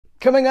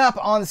Coming up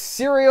on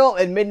Serial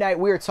at Midnight,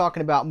 we are talking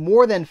about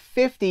more than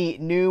 50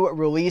 new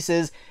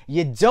releases.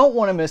 You don't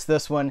want to miss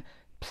this one.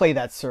 Play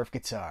that surf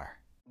guitar.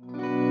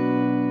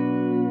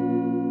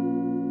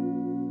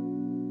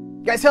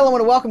 Guys, hello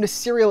and welcome to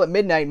Serial at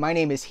Midnight. My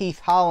name is Heath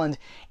Holland,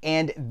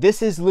 and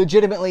this is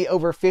legitimately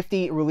over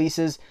 50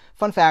 releases.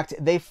 Fun fact,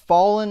 they've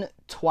fallen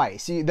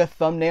twice. See, the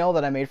thumbnail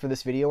that I made for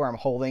this video where I'm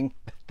holding,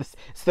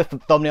 it's the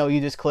thumbnail you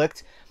just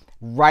clicked,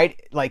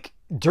 right, like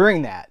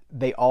during that,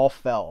 they all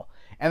fell.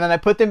 And then I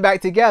put them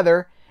back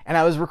together, and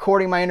I was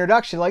recording my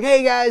introduction, like,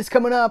 hey guys,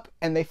 coming up,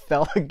 and they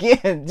fell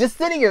again. Just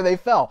sitting here, they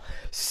fell.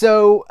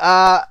 So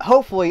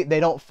hopefully they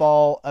don't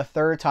fall a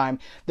third time.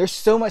 There's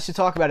so much to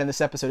talk about in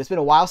this episode. It's been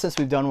a while since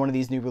we've done one of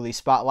these new release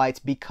spotlights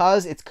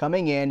because it's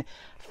coming in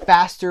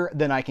faster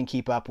than I can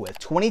keep up with.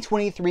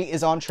 2023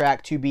 is on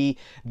track to be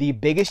the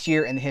biggest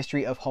year in the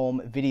history of home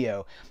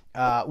video.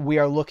 We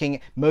are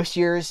looking, most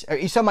years,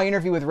 you saw my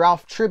interview with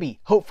Ralph Tribby,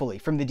 hopefully,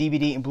 from the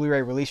DVD and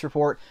Blu-ray release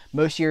report.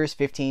 Most years,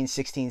 15,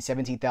 16,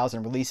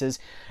 17,000 releases.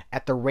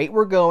 At the rate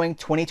we're going,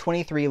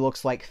 2023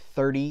 looks like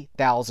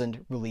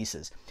 30,000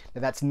 releases.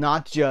 Now, that's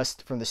not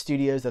just from the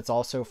studios, that's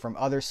also from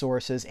other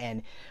sources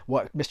and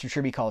what Mr.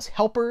 Tribby calls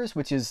helpers,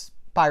 which is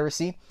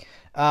piracy.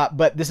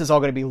 But this is all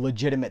going to be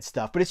legitimate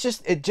stuff. But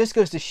it just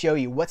goes to show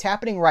you what's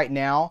happening right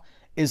now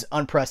is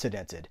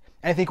unprecedented.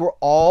 And I think we're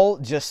all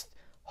just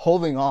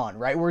holding on,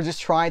 right? We're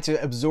just trying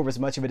to absorb as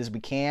much of it as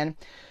we can.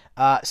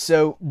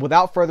 So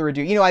without further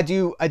ado, you know, I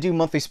do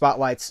monthly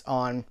spotlights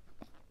on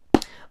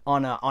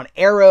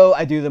Arrow.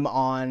 I do them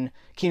on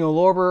Kino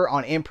Lorber,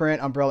 on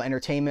Imprint, Umbrella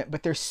Entertainment.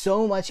 But there's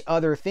so many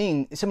other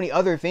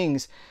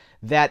things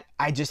that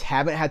I just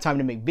haven't had time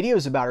to make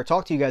videos about or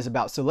talk to you guys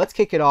about. So let's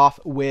kick it off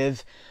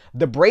with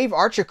the Brave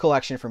Archer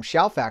collection from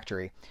Shout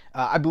Factory.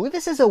 I believe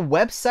this is a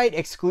website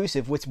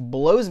exclusive, which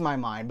blows my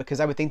mind because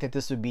I would think that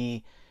this would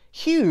be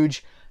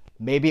huge.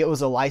 Maybe it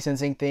was a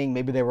licensing thing.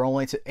 Maybe they were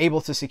only able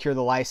to secure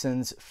the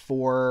license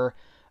for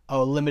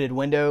a limited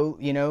window,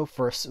 you know,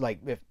 for like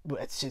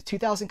it's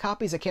 2,000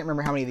 copies. I can't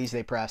remember how many of these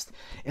they pressed.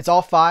 It's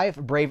all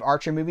 5 Brave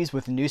Archer movies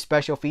with new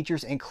special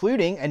features,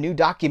 including a new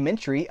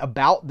documentary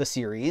about the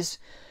series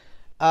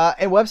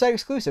and website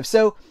exclusive.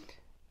 So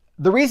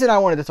the reason I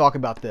wanted to talk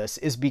about this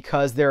is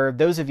because there are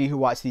those of you who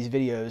watch these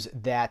videos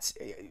that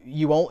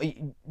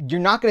you're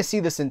not going to see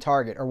this in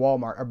Target or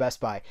Walmart or Best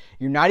Buy.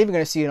 You're not even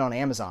going to see it on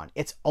Amazon.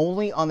 It's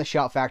only on the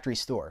Shout Factory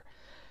store.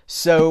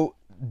 So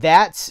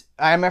that's,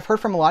 I've heard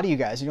from a lot of you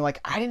guys, and you're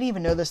like, I didn't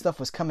even know this stuff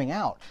was coming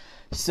out.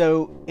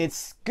 So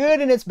it's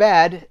good and it's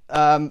bad.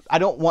 I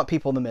don't want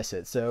people to miss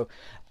it. So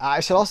I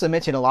should also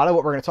mention a lot of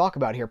what we're going to talk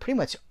about here, pretty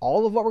much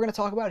all of what we're going to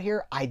talk about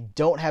here, I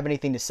don't have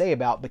anything to say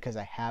about because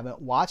I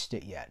haven't watched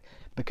it yet,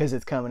 because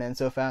it's coming in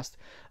so fast.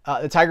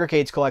 The Tiger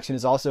Cage collection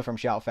is also from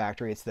Shout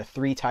Factory. It's the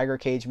 3 Tiger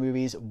Cage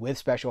movies with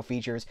special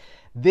features.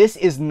 This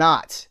is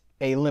not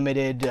a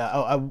limited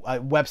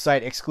a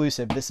website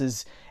exclusive. This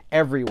is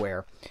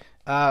everywhere.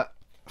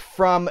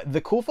 From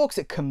the cool folks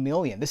at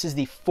Chameleon, this is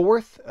the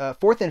fourth and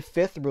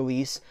 5th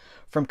release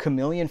from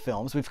Chameleon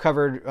Films. We've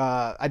covered,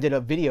 I did a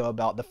video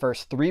about the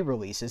first 3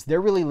 releases.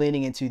 They're really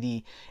leaning into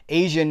the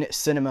Asian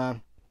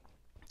cinema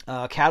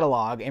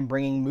catalog and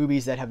bringing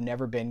movies that have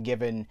never been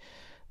given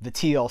the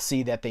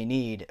TLC that they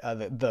need,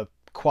 the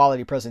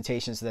quality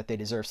presentations that they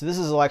deserve. So this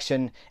is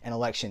Election and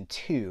Election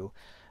 2.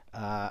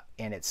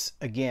 And it's,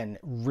 again,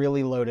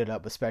 really loaded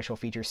up with special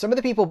features. Some of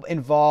the people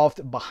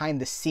involved behind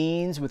the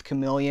scenes with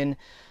Chameleon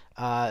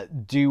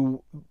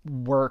do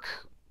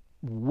work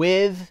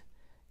with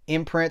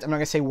Imprint. I'm not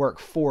going to say work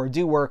for,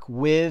 do work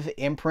with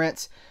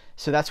Imprint.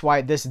 So that's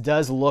why this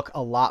does look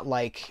a lot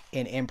like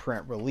an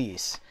Imprint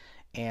release.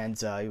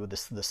 And with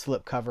the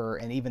slip cover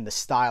and even the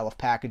style of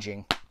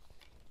packaging.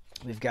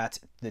 We've got,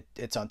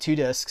 it's on 2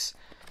 discs.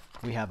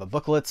 We have a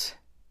booklet,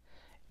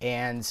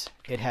 and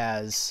it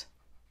has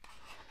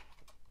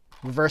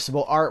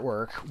reversible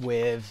artwork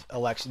with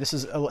election. This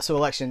is, so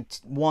Election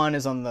 1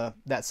 is on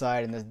that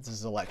side, and this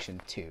is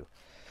Election 2.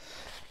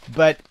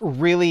 But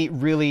really,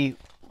 really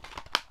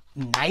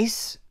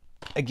nice.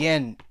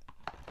 Again,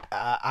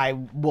 I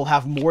will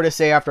have more to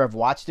say after I've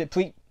watched it.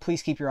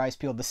 Please keep your eyes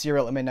peeled to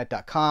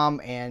CerealAtMidnite.com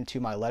and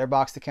to my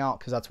Letterboxd account,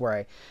 because that's where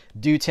I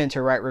do tend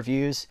to write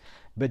reviews.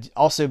 But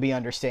also be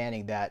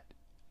understanding that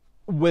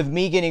with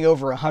me getting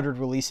over 100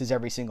 releases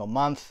every single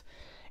month,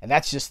 and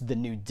that's just the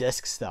new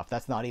disc stuff,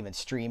 that's not even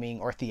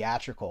streaming or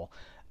theatrical,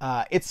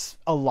 it's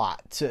a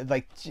lot.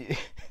 Like,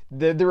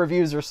 the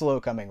reviews are slow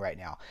coming right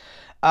now.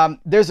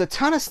 There's a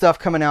ton of stuff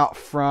coming out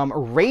from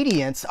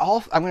Radiance.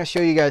 I'm going to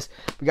show you guys.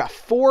 We got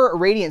 4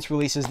 Radiance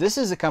releases. This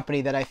is a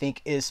company that I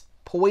think is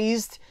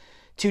poised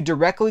to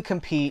directly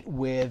compete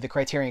with the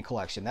Criterion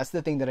Collection. That's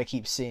the thing that I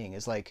keep seeing,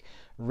 is like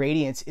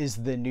Radiance is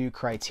the new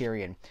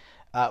Criterion.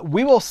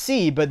 We will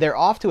see, but they're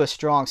off to a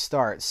strong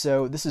start.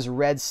 So this is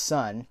Red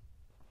Sun.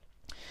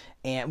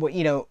 And, well,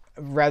 you know,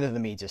 rather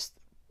than me just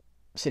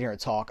sit here and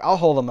talk, I'll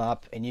hold them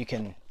up and you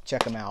can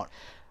check them out.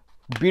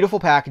 Beautiful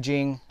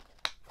packaging.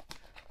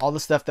 All the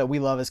stuff that we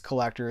love as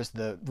collectors.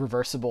 The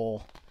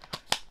reversible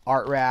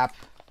art wrap.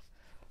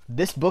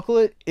 This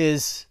booklet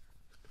is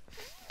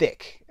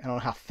thick. I don't know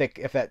how thick,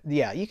 if that,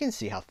 yeah, you can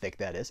see how thick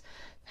that is.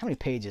 How many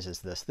pages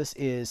is this? This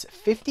is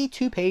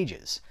 52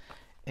 pages,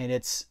 and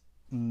it's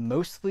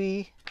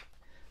mostly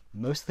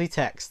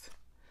text.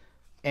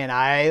 And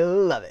I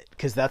love it,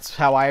 because that's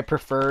how I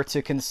prefer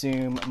to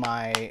consume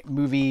my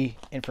movie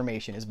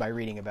information, is by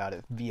reading about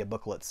it via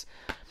booklets.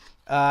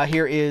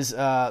 Here is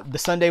The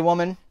Sunday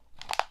Woman.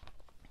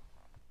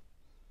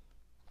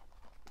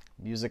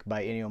 Music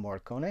by Ennio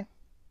Morricone.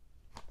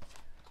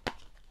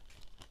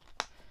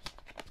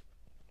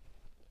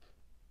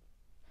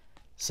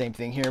 Same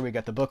thing here. We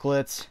got the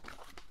booklets.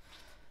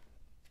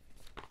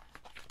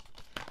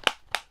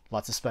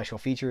 Lots of special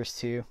features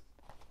too.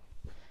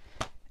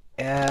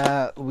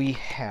 We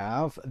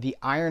have The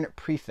Iron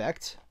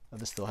Prefect. Oh,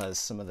 this still has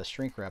some of the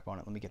shrink wrap on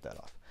it. Let me get that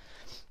off.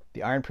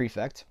 The Iron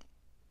Prefect.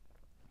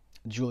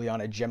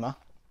 Juliana Gemma.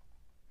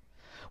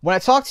 When I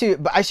talk to,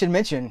 but I should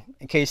mention,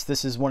 in case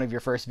this is one of your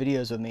first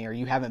videos with me, or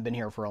you haven't been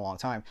here for a long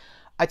time,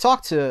 I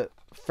talked to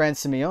Fran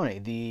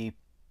Simeone, the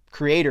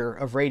creator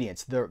of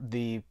Radiance,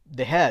 the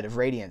head of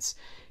Radiance,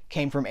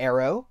 came from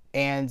Arrow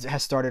and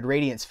has started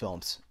Radiance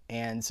Films.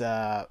 And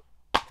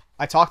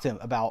I talked to him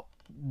about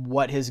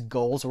what his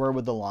goals were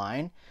with the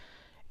line,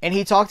 and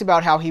he talked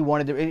about how he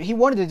wanted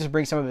to just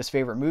bring some of his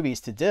favorite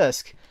movies to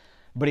disc,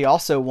 but he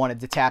also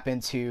wanted to tap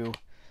into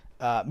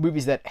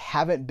movies that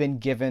haven't been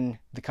given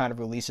the kind of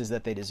releases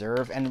that they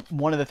deserve. And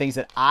one of the things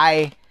that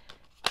I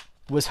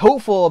was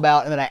hopeful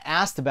about and that I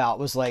asked about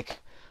was, like,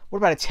 what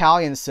about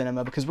Italian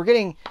cinema? Because we're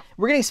getting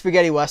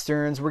spaghetti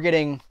westerns, we're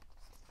getting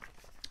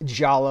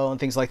giallo and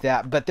things like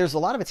that, but there's a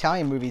lot of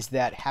Italian movies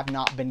that have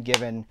not been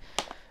given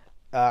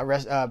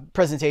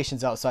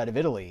presentations outside of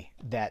Italy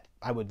that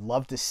I would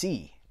love to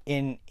see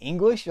in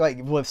English,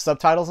 like with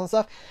subtitles and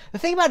stuff. The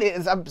thing about it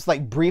is, I'm just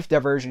like, brief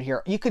diversion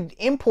here. You could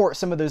import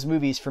some of those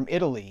movies from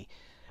Italy,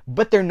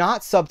 but they're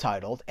not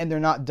subtitled and they're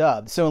not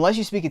dubbed. So unless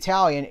you speak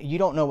Italian, you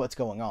don't know what's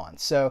going on.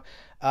 So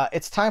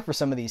it's time for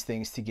some of these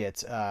things to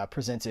get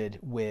presented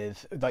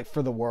with, like,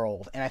 for the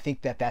world. And I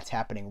think that that's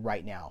happening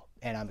right now,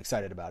 and I'm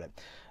excited about it.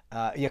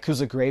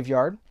 Yakuza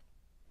Graveyard.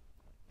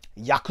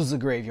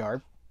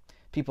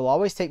 People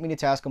always take me to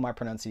task on my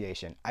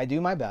pronunciation. I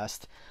do my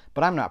best,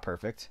 but I'm not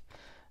perfect.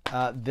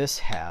 This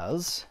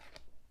has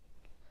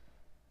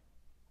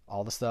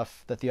all the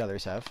stuff that the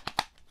others have.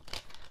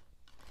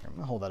 Here, I'm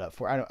going to hold that up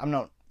for you. I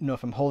don't know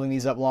if I'm holding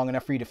these up long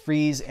enough for you to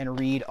freeze and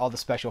read all the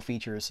special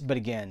features. But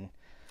again,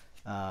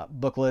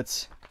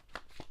 booklets.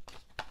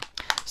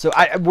 So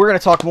we're going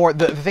to talk more.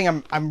 The thing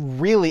I'm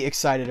really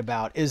excited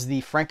about is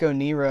the Franco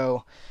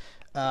Nero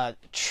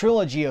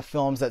trilogy of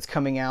films that's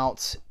coming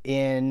out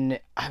in,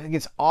 I think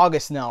it's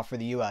August now for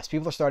the US.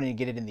 People are starting to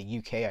get it in the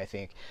UK, I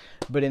think,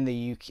 but in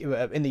the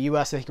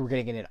US, I think we're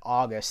getting it in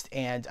August.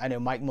 And I know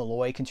Mike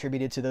Malloy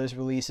contributed to those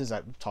releases.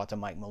 I've talked to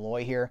Mike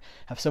Malloy here.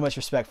 I have so much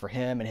respect for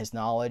him and his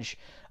knowledge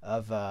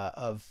of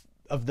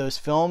those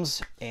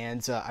films,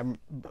 and I'm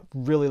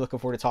really looking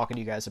forward to talking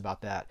to you guys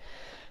about that.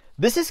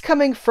 This is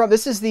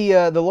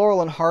the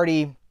Laurel and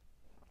Hardy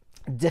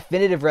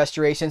definitive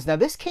restorations. Now,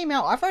 this came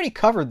out, I've already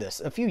covered this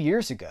a few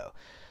years ago.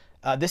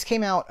 This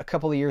came out a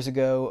couple of years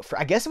ago.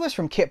 I guess it was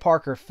from Kit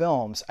Parker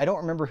Films. I don't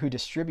remember who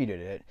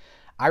distributed it.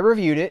 I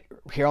reviewed it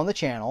here on the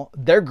channel.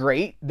 They're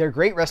great. They're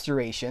great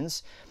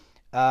restorations.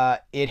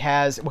 It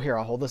has, well, here,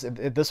 I'll hold this.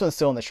 This one's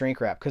still in the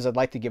shrink wrap because I'd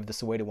like to give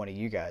this away to one of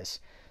you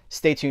guys.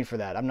 Stay tuned for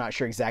that. I'm not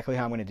sure exactly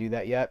how I'm going to do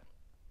that yet.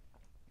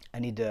 I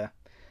need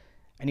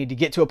to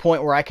get to a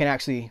point where I can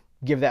actually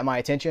give that my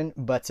attention,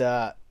 but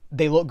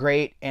they look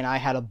great, and I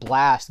had a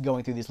blast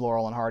going through these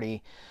Laurel and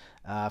Hardy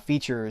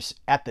features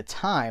at the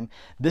time.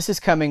 This is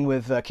coming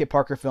with Kit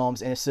Parker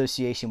Films in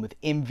association with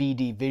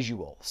MVD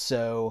Visual.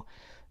 So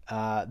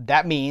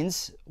that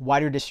means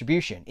wider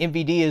distribution.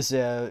 MVD is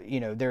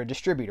they're a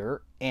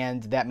distributor,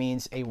 and that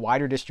means a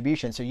wider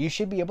distribution. So you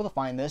should be able to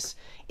find this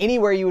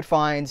anywhere you would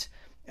find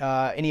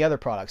any other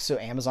products. So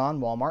Amazon,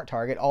 Walmart,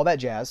 Target, all that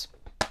jazz.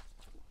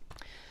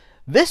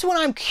 This one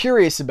I'm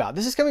curious about.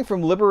 This is coming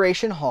from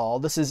Liberation Hall.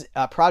 This is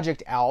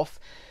Project Alf.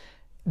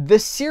 The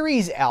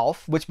series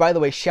Alf, which, by the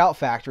way, Shout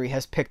Factory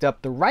has picked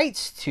up the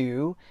rights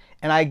to,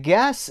 and I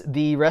guess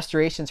the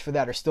restorations for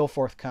that are still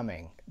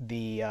forthcoming.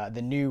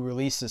 The new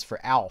releases for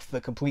Alf,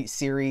 the complete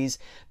series,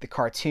 the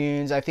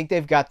cartoons. I think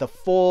they've got the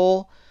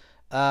full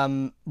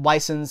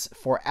license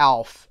for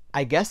Alf,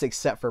 I guess,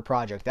 except for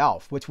Project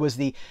Alf, which was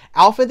the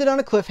Alf ended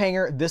on a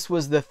cliffhanger. This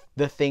was the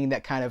thing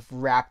that kind of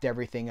wrapped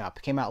everything up.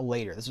 It came out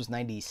later. This was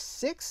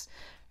 96,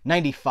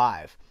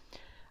 95.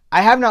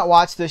 I have not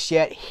watched this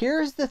yet.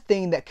 Here's the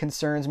thing that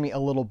concerns me a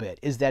little bit,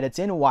 is that it's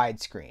in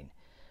widescreen.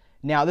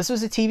 Now, this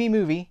was a TV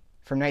movie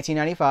from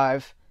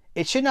 1995.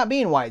 It should not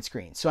be in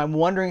widescreen. So I'm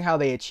wondering how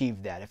they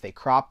achieved that. If they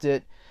cropped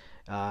it,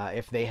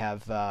 if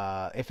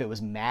it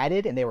was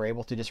matted and they were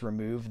able to just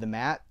remove the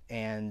mat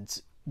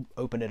and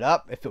open it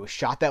up, if it was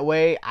shot that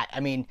way. I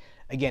mean,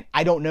 again,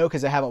 I don't know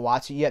because I haven't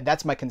watched it yet.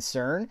 That's my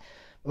concern.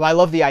 Well, I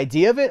love the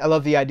idea of it. I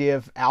love the idea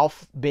of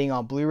Alf being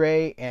on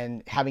Blu-ray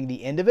and having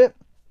the end of it.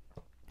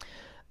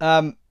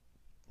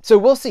 So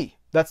we'll see.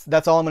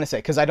 That's all I'm going to say,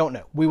 because I don't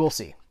know. We will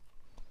see.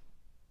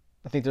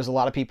 I think there's a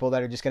lot of people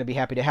that are just going to be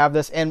happy to have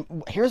this.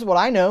 And here's what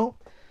I know.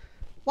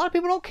 A lot of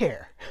people don't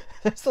care.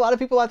 There's a lot of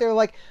people out there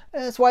like,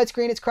 it's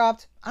widescreen, it's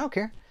cropped. I don't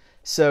care.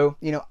 So,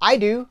 you know, I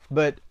do,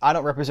 but I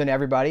don't represent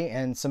everybody.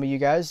 And some of you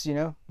guys, you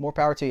know, more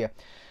power to you.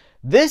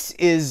 This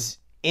is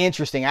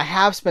interesting. I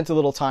have spent a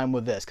little time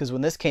with this because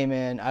when this came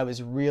in, I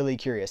was really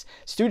curious.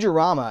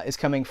 Stoogerama is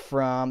coming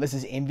from, this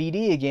is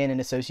MVD again in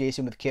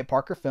association with Kit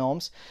Parker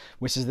Films,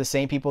 which is the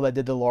same people that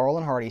did the Laurel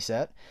and Hardy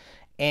set.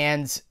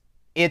 And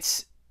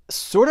it's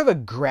sort of a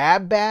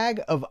grab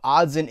bag of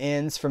odds and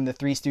ends from the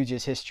Three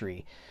Stooges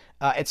history.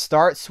 It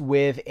starts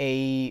with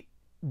a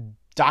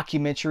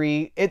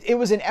documentary. It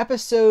was an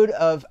episode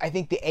of, I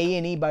think, the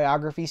A&E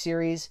biography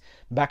series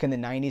back in the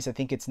 90s. I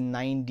think it's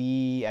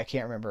 90, I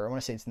can't remember. I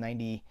want to say it's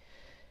 90,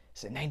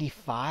 is it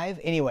 95?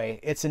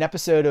 Anyway, it's an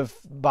episode of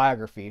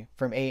biography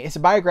from it's a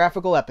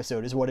biographical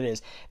episode is what it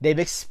is. They've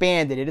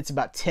expanded it. It's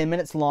about 10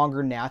 minutes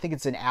longer now. I think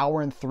it's an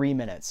hour and 3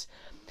 minutes.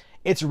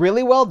 It's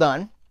really well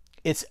done.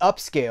 It's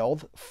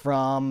upscaled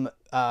from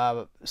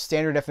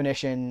standard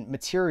definition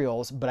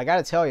materials, but I got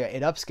to tell you,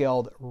 it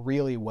upscaled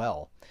really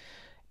well.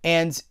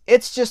 And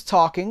it's just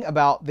talking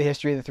about the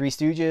history of the Three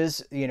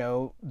Stooges, you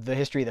know, the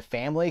history of the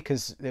family,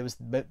 because it was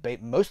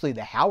mostly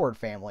the Howard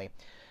family,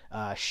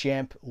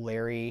 Shemp,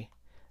 Larry,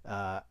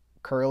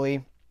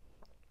 Curly,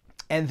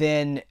 and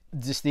then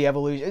just the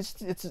evolution.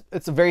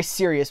 It's a very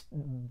serious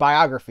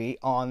biography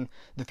on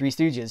the Three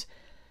Stooges.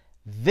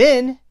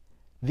 Then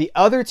the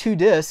other two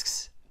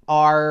discs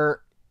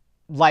are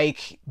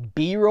like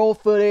B-roll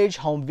footage,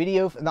 home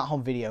movies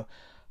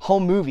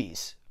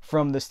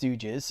from the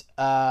Stooges,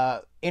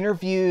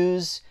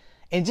 interviews,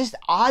 and just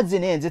odds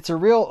and ends. It's a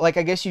real, like,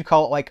 I guess you'd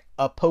call it like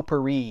a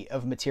potpourri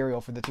of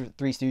material for the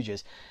Three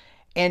Stooges.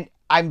 And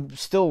I'm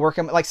still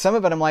working, like some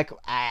of it I'm like,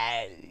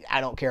 I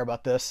don't care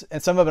about this.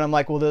 And some of it I'm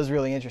like, well, this is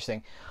really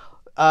interesting.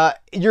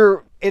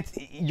 Your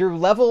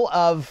level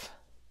of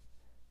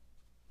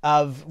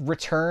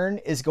return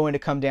is going to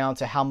come down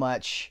to how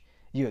much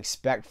you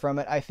expect from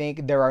it. I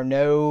think there are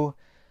no,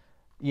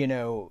 you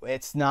know,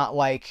 it's not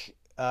like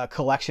a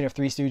collection of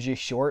Three Stooges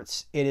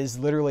shorts. It is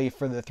literally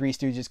for the Three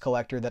Stooges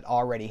collector that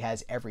already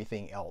has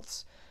everything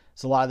else.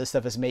 So a lot of this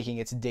stuff is making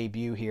its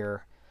debut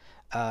here.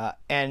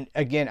 And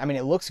again, I mean,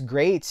 it looks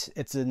great.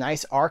 It's a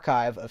nice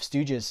archive of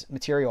Stooges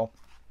material.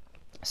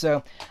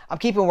 So I'm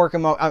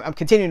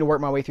continuing to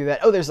work my way through that.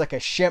 Oh, there's like a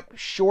Shemp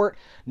short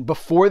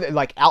before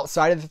like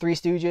outside of the Three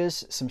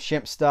Stooges, some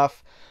Shemp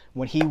stuff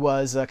when he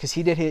was, cause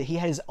he had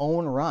his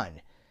own run.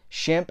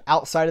 Shemp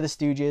outside of the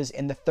Stooges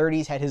in the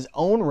 30s had his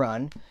own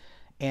run,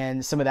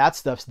 and some of that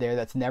stuff's there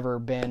that's never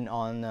been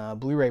on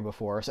Blu-ray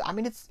before. So I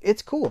mean,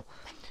 it's cool.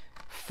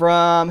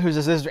 From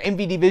who's this?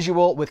 MVD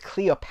Visual with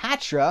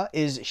Cleopatra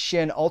is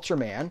Shin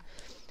Ultraman.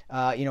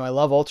 You know, I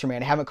love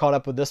Ultraman. I haven't caught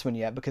up with this one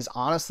yet because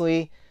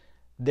honestly,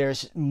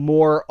 there's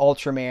more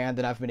Ultraman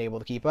than I've been able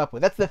to keep up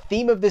with. That's the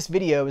theme of this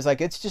video, is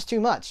like, it's just too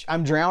much.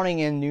 I'm drowning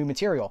in new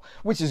material,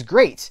 which is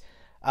great.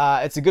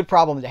 It's a good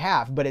problem to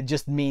have, but it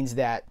just means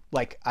that,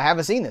 like, I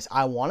haven't seen this.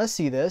 I want to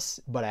see this,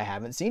 but I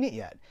haven't seen it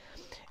yet.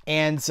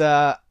 And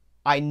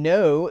I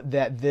know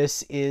that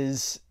this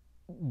is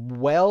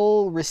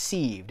well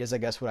received, is I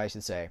guess what I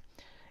should say.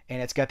 And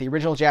it's got the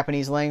original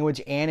Japanese language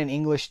and an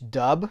English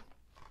dub.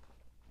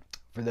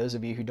 For those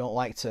of you who don't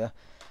like to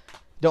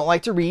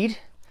read.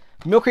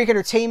 Mill Creek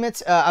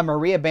Entertainment, a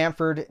Maria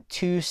Bamford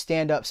two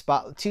stand-up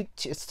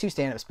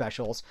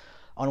specials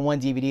on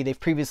one DVD. They've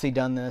previously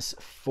done this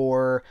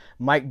for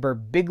Mike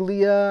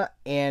Birbiglia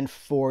and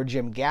for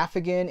Jim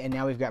Gaffigan, and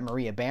now we've got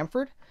Maria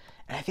Bamford.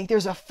 And I think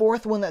there's a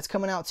fourth one that's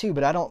coming out too,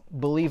 but I don't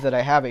believe that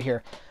I have it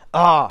here.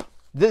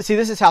 This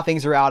is how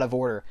things are out of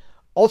order.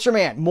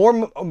 Ultraman,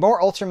 more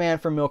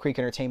Ultraman from Mill Creek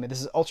Entertainment.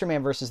 This is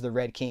Ultraman versus the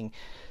Red King.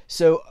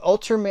 So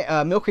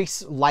Ultraman, Mill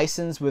Creek's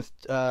licensed with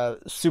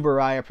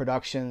Subaraya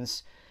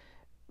Productions.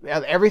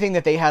 Everything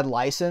that they had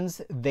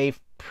licensed, they've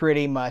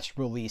pretty much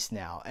released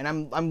now. And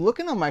I'm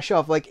looking on my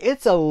shelf, like,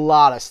 it's a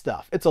lot of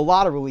stuff. It's a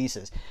lot of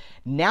releases.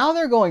 Now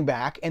they're going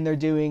back and they're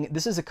doing,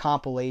 this is a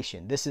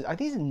compilation. Are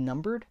these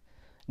numbered?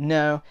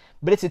 No,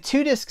 but it's a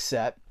 2-disc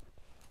set,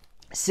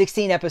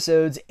 16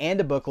 episodes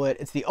and a booklet.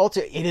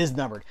 It is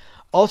numbered.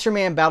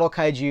 Ultraman Battle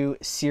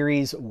Kaiju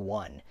Series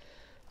 1.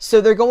 So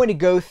they're going to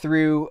go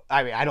through,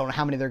 I mean, I don't know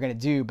how many they're going to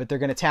do, but they're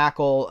going to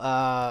tackle,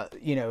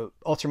 you know,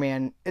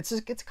 Ultraman. It's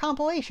a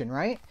compilation,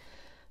 right?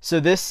 So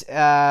this,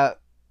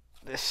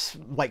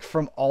 like,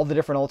 from all the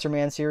different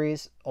Ultraman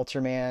series,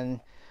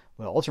 Ultraman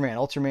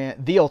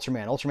 80,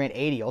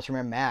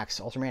 Ultraman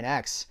Max, Ultraman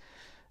X.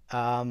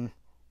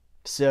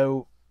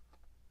 So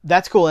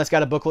that's cool. And it's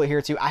got a booklet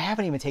here too. I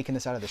haven't even taken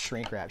this out of the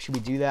shrink wrap. Should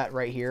we do that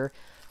right here?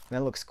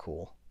 That looks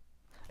cool.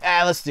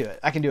 Let's do it.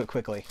 I can do it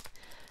quickly.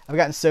 I've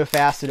gotten so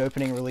fast at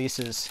opening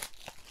releases.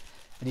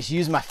 I just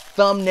use my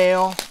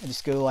thumbnail. I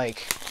just go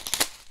like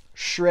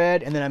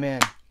shred and then I'm in.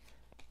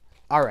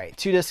 All right,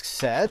 2-disc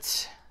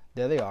set.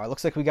 There they are.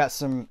 Looks like we got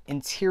some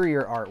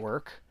interior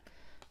artwork.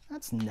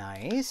 That's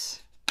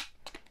nice.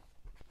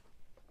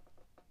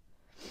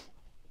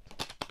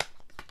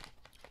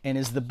 And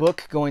is the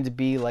book going to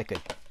be like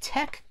a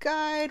tech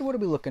guide? What are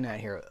we looking at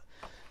here?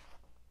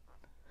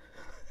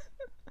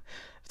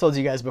 told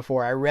you guys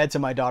before, I read to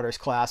my daughter's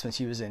class when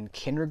she was in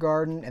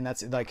kindergarten, and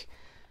that's like,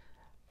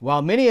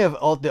 while many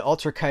of the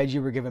Ultra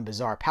Kaiju were given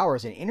bizarre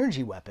powers and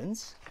energy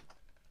weapons,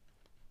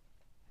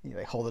 you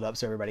like hold it up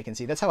so everybody can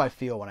see. That's how I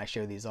feel when I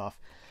show these off.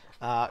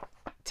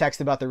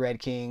 Text about the Red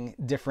King,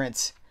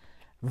 different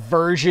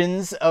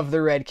versions of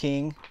the Red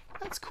King.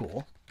 That's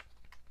cool.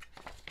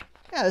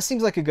 Yeah, this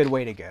seems like a good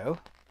way to go.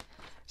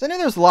 So I know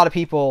there's a lot of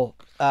people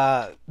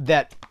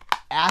that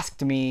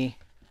asked me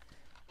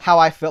how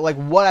I felt, like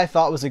what I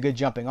thought was a good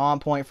jumping on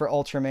point for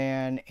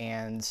Ultraman,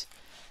 and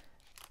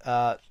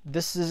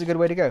this is a good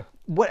way to go.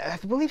 What I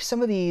believe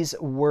some of these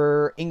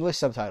were English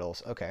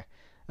subtitles. Okay, I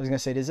was gonna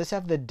say, does this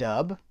have the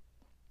dub?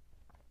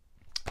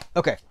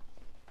 Okay,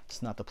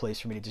 it's not the place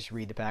for me to just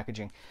read the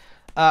packaging.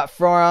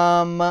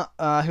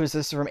 Who is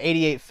this? From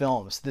 88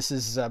 Films. This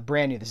is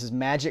brand new. This is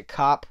Magic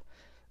Cop.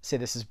 Say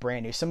this is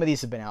brand new. Some of these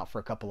have been out for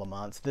a couple of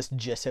months. This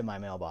just hit my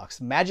mailbox.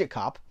 Magic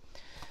Cop.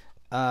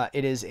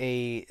 It is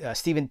a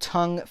Stephen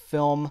Tung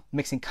film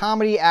mixing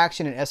comedy,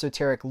 action, and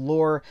esoteric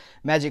lore.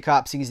 Magic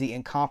Cop sees the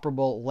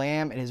incomparable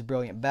Lamb at his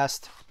brilliant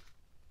best.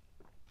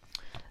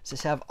 Does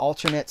this have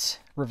alternate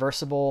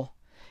reversible?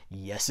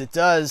 Yes, it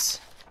does.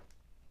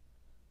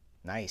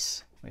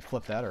 Nice. Let me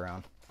flip that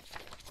around.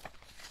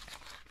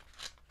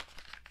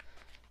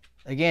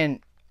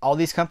 Again, all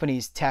these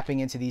companies tapping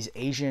into these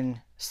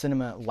Asian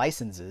cinema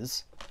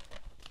licenses.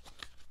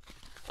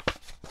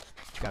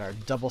 Got our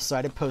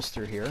double-sided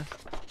poster here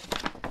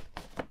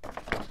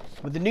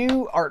with the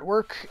new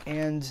artwork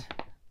and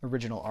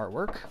original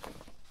artwork.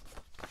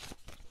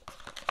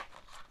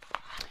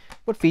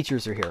 What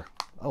features are here?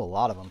 Oh, a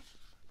lot of them.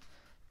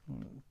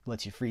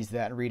 Let you freeze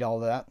that and read all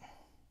that.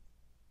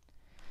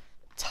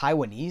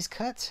 Taiwanese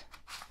cut?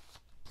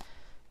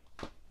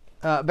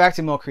 Back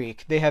to Mill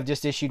Creek. They have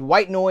just issued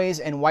White Noise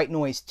and White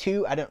Noise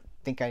 2. I don't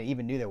think I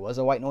even knew there was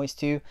a White Noise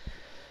 2.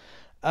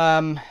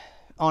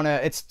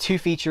 It's 2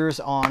 features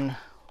on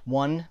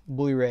 1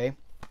 Blu-ray.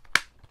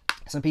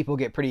 Some people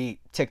get pretty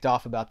ticked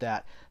off about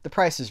that. The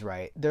price is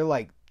right. They're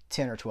like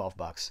 10 or 12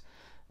 bucks.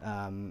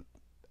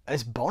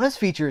 It's bonus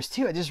features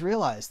too. I just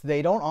realized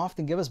they don't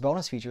often give us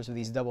bonus features with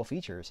these double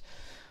features.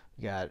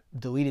 We got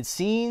deleted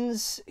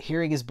scenes,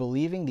 Hearing is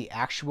Believing, the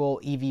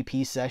actual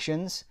EVP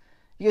sessions.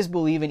 You guys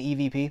believe in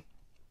EVP?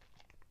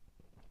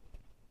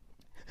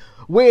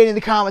 Weigh in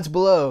the comments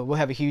below. We'll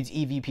have a huge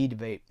EVP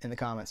debate in the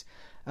comments.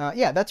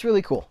 Yeah, that's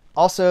really cool.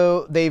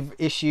 Also, they've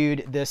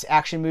issued this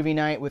action movie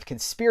night with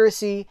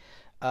Conspiracy,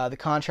 The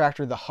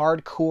Contractor, The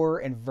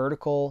Hardcore, and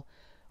Vertical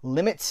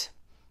Limit.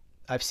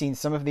 I've seen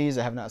some of these.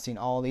 I have not seen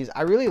all of these.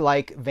 I really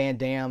like Van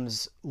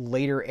Damme's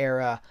later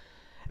era.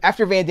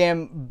 After Van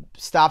Damme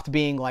stopped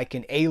being like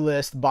an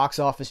A-list box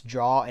office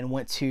draw and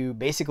went to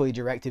basically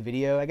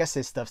direct-to-video, I guess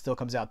this stuff still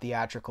comes out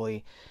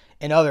theatrically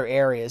in other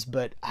areas,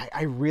 but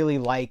I really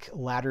like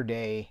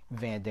latter-day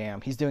Van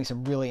Damme. He's doing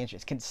some really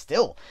interesting,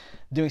 still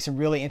doing some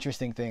really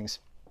interesting things.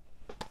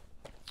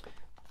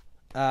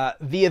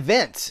 The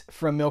Event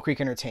from Mill Creek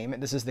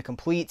Entertainment. This is the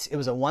complete, it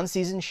was a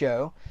 1-season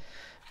show.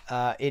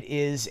 It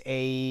is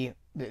a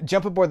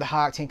jump aboard the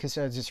Hawk Tank, because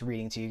I was just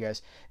reading to you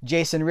guys.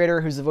 Jason Ritter,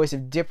 who's the voice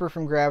of Dipper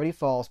from Gravity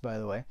Falls, by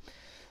the way.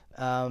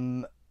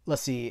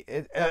 Let's see.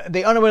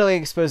 They unwittingly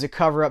exposed a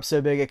cover-up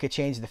so big it could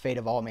change the fate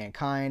of all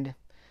mankind.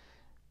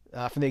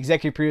 From the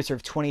executive producer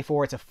of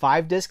 24, it's a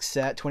 5-disc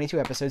set, 22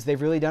 episodes.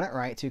 They've really done it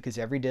right, too, because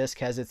every disc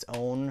has its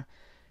own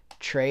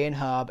tray and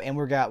hub. And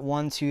we've got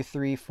 5 episodes.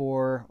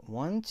 5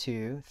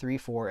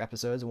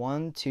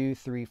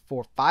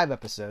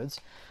 episodes.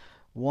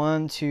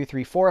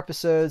 4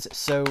 episodes.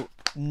 So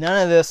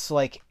none of this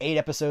like 8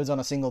 episodes on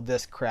a single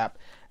disc crap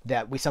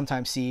that we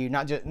sometimes see,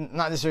 not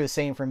necessarily the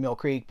same from Mill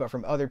Creek, but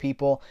from other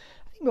people.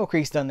 I think Mill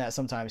Creek's done that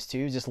sometimes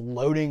too, just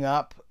loading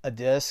up a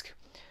disc.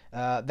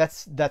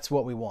 That's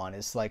what we want,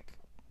 is like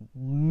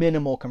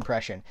minimal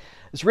compression.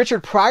 This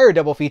Richard Pryor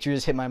double feature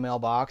just hit my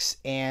mailbox,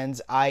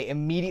 and I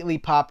immediately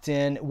popped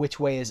in Which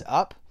Way Is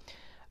Up.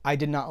 I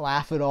did not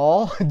laugh at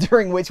all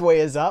during Which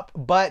Way Is Up,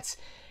 but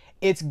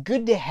it's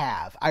good to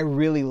have. I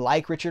really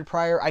like Richard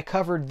Pryor. I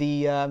covered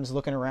the, I was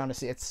looking around to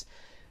see, it's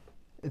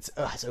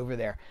over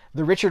there.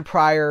 The Richard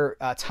Pryor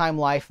Time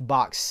Life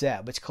box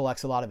set, which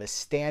collects a lot of his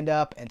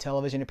stand-up and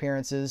television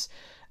appearances.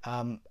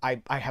 I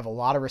have a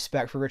lot of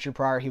respect for Richard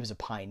Pryor. He was a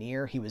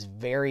pioneer. He was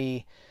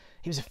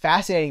a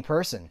fascinating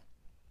person.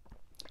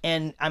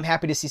 And I'm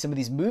happy to see some of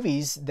these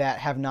movies that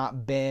have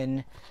not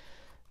been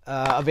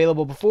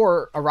available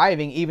before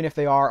arriving, even if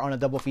they are on a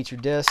double feature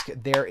disc.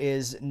 There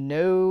are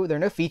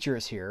no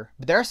features here,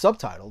 but they are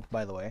subtitled,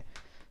 by the way,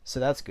 so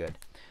that's good.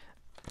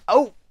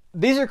 Oh,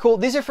 these are cool.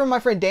 These are from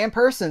my friend Dan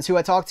Persons, who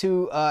I talked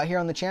to here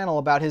on the channel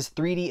about his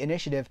 3D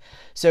initiative.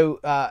 So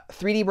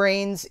 3D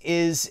Brains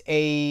is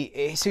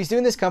so he's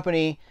doing this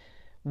company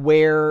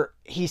where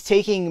he's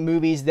taking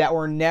movies that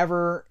were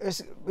never,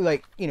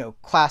 like, you know,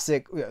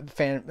 classic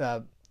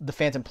The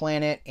Phantom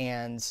Planet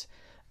and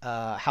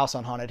House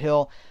on Haunted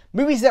Hill,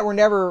 movies that were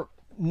never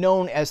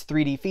known as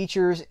 3D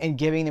features, and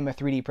giving them a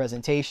 3D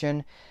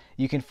presentation.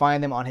 You can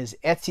find them on his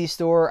Etsy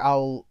store.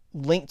 I'll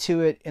link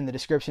to it in the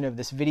description of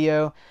this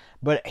video.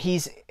 But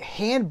he's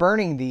hand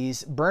burning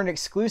these, burned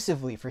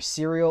exclusively for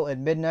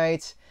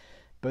CerealAtMidnite.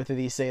 Both of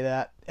these say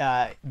that.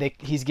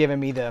 He's given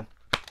me the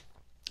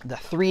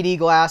 3D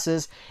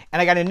glasses.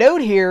 And I got a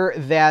note here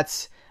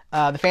that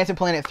the Phantom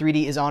Planet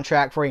 3D is on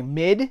track for a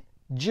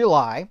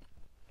mid-July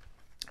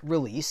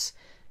release.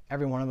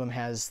 Every one of them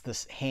has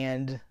this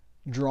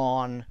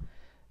hand-drawn...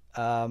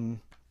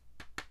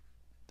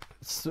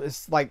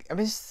 it's like, I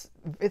mean,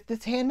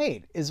 it's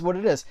handmade is what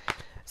it is.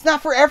 It's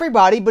not for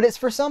everybody, but it's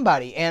for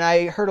somebody. And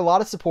I heard a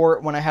lot of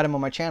support when I had him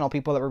on my channel,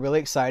 people that were really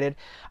excited.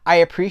 I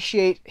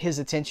appreciate his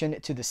attention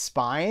to the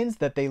spines,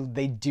 that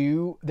they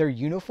do their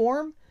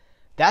uniform.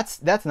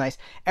 That's nice.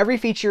 Every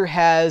feature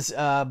has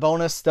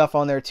bonus stuff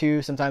on there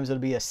too. Sometimes it'll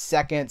be a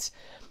second,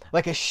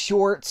 like a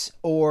short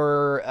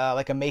or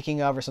like a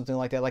making of or something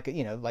like that. Like,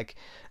 you know, like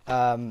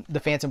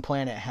the Phantom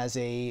Planet has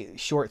a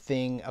short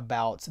thing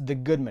about the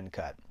Goodman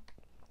cut.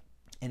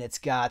 And it's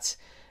got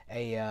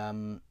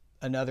a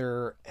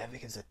another, I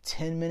think it's a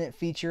 10-minute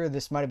feature.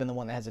 This might have been the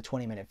one that has a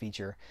 20-minute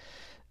feature.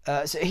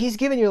 So he's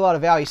giving you a lot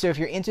of value. So if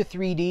you're into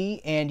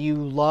 3D and you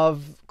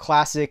love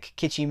classic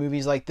kitschy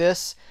movies like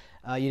this,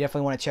 you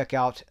definitely want to check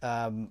out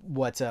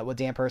what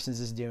Dan Persons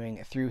is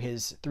doing through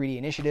his 3D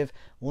initiative.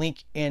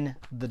 Link in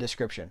the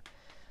description.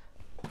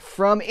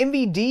 From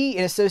MVD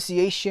in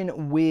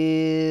association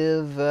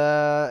with,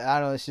 I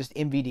don't know, it's just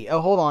MVD.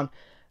 Oh, hold on.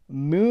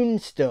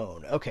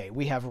 Moonstone. Okay,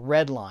 we have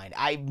Redline.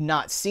 I've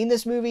not seen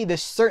this movie.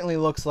 This certainly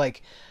looks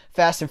like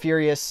Fast and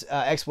Furious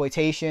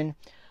exploitation,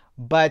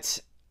 but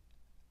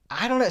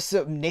I don't know.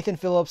 So Nathan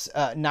Phillips,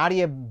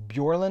 Nadia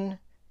Bjorlin,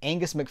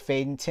 Angus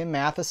McFadden, Tim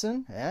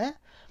Matheson,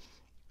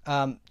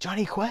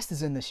 Johnny Quest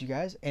is in this, you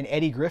guys, and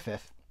Eddie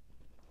Griffith.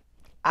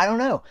 I don't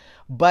know,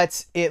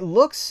 but it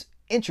looks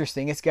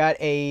interesting. It's got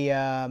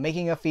a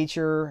making of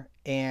feature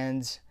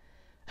and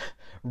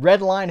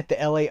Red Line at the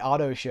LA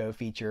Auto Show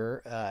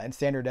feature in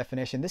standard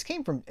definition. This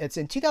came from, it's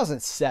in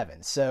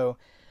 2007, so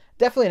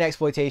definitely an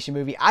exploitation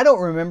movie. I don't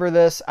remember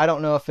this. I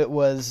don't know if it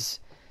was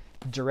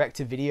direct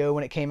to video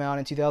when it came out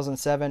in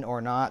 2007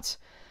 or not.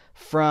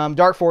 From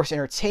Dark Force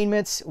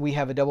Entertainment, we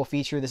have a double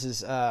feature. This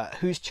is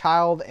Whose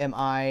Child Am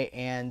I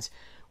and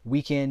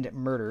Weekend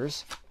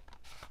Murders.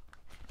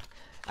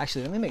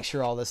 Actually, let me make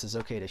sure all this is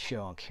okay to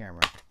show on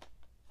camera.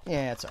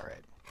 Yeah, it's all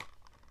right.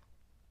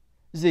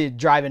 This is the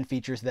drive-in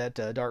features that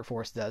Dark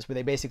Force does, where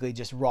they basically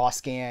just raw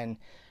scan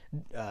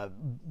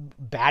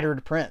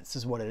battered prints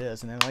is what it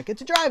is. And then like,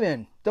 it's a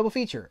drive-in double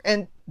feature.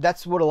 And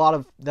that's what a lot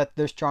of, that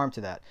there's charm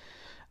to that.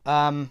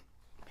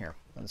 Here,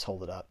 let's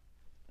hold it up.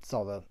 It's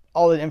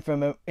all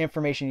the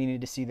information you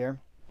need to see there.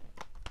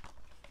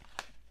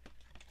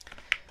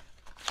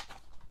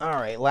 All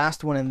right,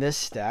 last one in this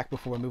stack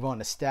before we move on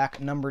to stack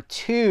number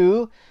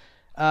 2.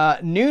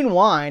 Noon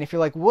Wine. If you're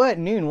like, what?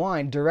 Noon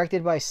Wine,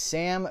 directed by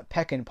Sam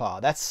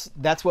Peckinpah.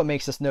 That's what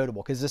makes this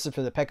notable, because this is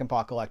for the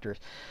Peckinpah collectors.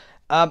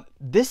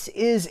 This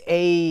is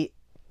a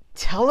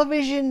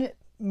television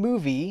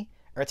movie,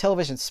 or a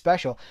television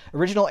special.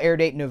 Original air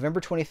date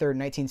November 23rd,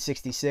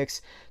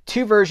 1966.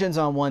 2 versions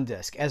on 1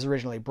 disc, as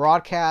originally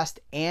broadcast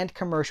and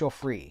commercial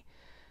free.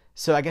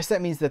 So I guess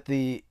that means that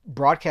the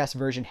broadcast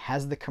version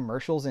has the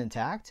commercials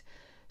intact.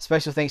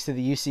 Special thanks to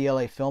the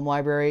UCLA Film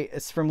Library.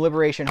 It's from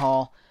Liberation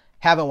Hall.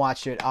 Haven't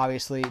watched it,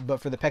 obviously,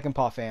 but for the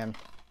Peckinpah fan,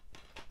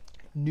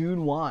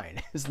 Noon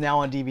Wine is now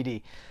on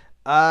DVD.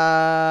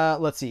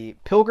 Let's see.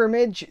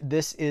 Pilgrimage.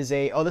 This is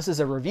a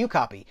review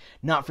copy,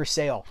 not for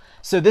sale.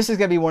 So this is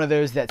going to be one of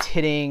those that's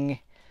hitting,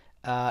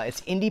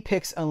 it's Indie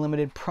Picks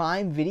Unlimited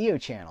Prime Video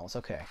channels.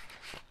 Okay.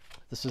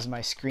 This was my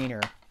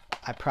screener.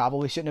 I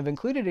probably shouldn't have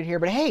included it here,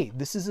 but hey,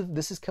 this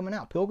is coming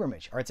out.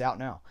 Pilgrimage, or it's out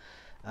now.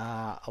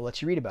 I'll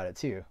let you read about it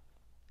too.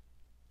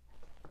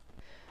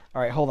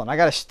 All right, hold on. I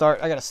gotta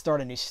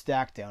start a new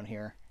stack down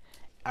here.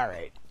 All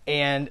right.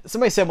 And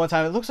somebody said one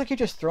time, it looks like you're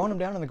just throwing them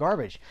down in the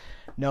garbage.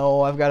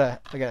 No, I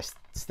got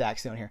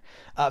stacks down here.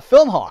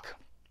 Film Hawk.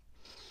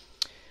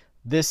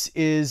 This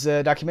is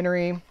a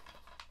documentary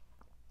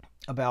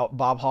about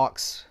Bob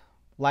Hawke's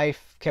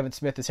life. Kevin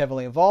Smith is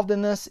heavily involved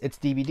in this. It's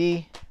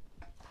DVD.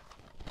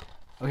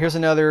 Oh, here's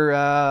another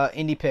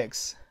Indie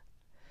Picks.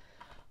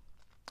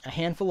 A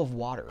Handful of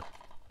Water.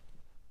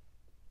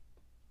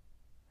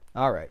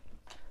 All right.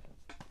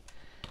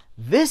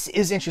 This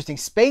is interesting.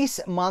 Space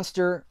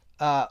Monster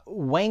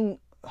Wang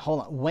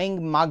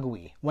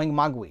Magui.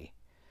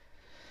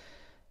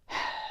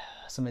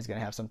 Somebody's gonna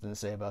have something to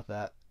say about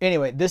that.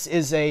 Anyway, this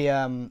is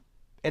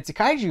it's a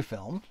kaiju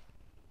film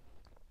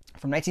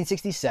from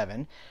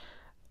 1967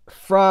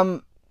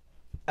 from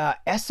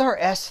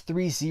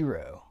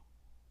SRS-30,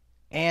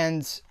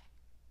 and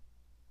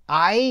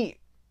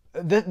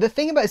the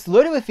thing about it's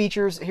loaded with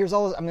features. Here's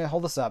all. I'm gonna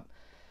hold this up.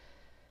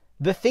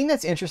 The thing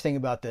that's interesting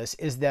about this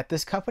is that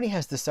this company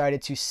has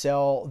decided to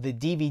sell the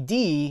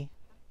DVD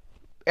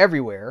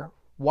everywhere,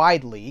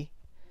 widely.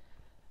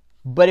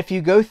 But if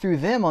you go through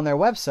them on their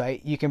website,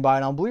 you can buy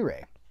it on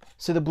Blu-ray.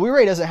 So the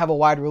Blu-ray doesn't have a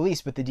wide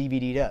release, but the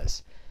DVD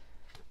does.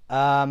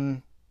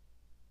 I'm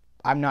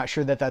not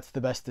sure that that's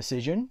the best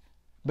decision,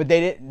 but they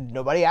didn't.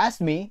 Nobody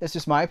asked me. That's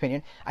just my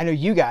opinion. I know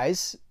you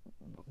guys,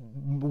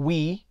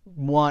 we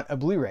want a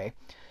Blu-ray.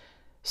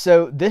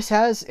 So this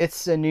has,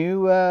 it's a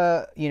new,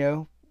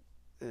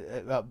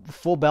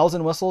 full bells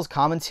and whistles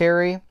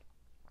commentary.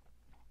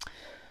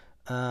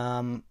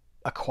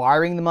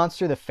 Acquiring the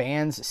monster, the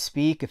fans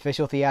speak,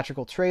 official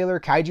theatrical trailer,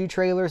 kaiju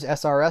trailers,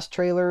 SRS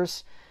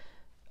trailers.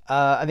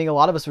 I think a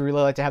lot of us would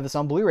really like to have this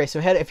on Blu-ray. So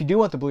if you do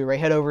want the Blu-ray,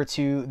 head over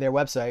to their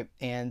website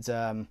and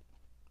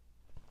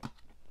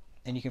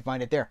you can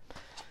find it there.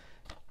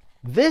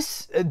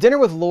 This Dinner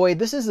with Lloyd,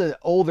 this is an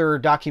older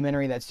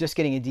documentary that's just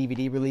getting a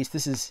DVD release.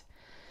 This is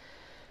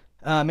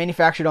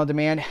manufactured on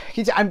demand.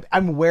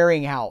 I'm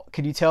wearing out.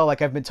 Could you tell?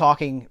 Like, I've been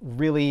talking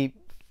really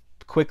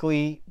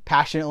quickly,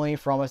 passionately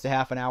for almost a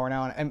half an hour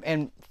now.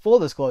 And full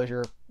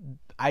disclosure,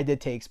 I did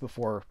takes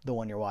before the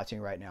one you're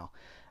watching right now.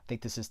 I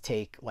think this is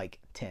take like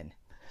 10.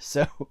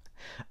 So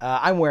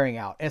I'm wearing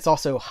out. And it's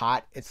also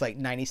hot. It's like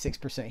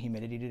 96%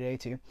 humidity today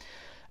too.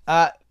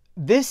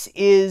 This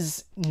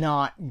is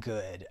not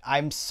good.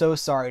 I'm so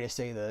sorry to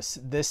say this.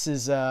 This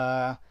is,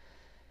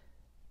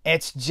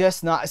 it's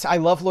just not. I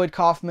love Lloyd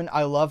Kaufman.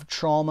 I love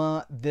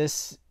Trauma.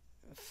 This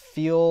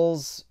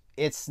feels,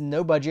 it's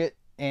no budget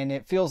and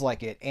it feels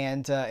like it.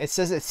 And it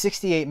says it's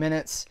 68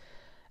 minutes.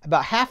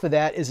 About half of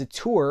that is a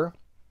tour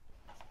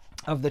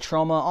of the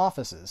Trauma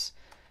offices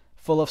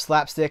full of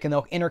slapstick, and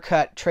they'll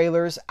intercut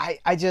trailers.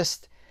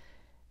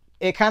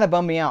 It kind of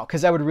bummed me out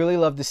because I would really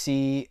love to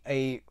see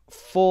a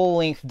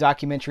full-length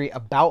documentary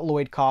about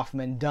Lloyd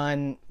Kaufman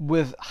done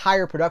with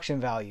higher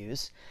production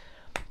values,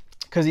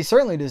 because he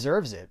certainly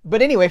deserves it.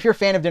 But anyway, if you're a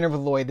fan of Dinner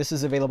with Lloyd, this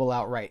is available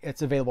outright.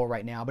 It's available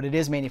right now, but it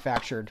is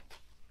manufactured.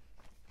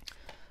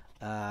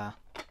 I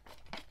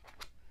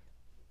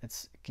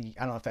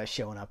don't know if that's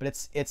showing up,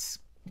 but it's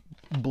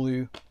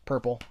blue,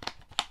 purple.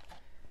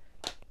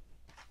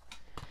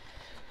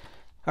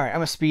 All right, I'm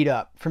going to speed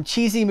up. From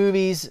cheesy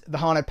movies, The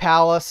Haunted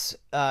Palace,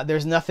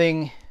 there's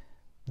nothing.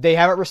 They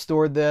haven't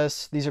restored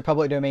this. These are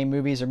public domain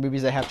movies, or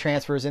movies that have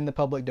transfers in the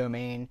public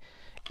domain.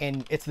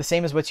 And it's the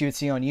same as what you would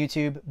see on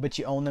YouTube, but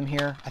you own them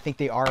here. I think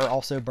they are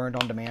also burned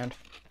on demand.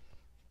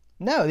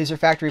 No, these are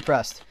factory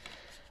pressed.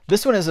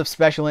 This one is of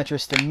special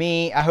interest to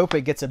me. I hope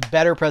it gets a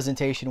better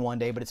presentation one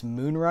day, but it's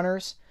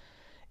Moonrunners.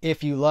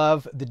 If you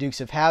love The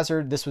Dukes of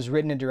Hazzard, this was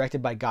written and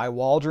directed by Guy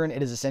Waldron.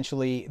 It is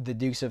essentially The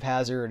Dukes of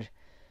Hazzard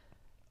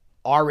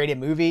R-rated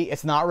movie.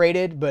 It's not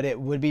rated, but it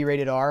would be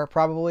rated R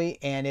probably,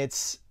 and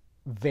it's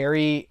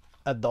very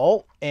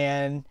adult,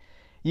 and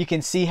you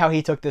can see how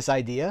he took this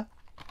idea.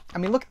 I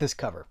mean, look at this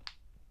cover.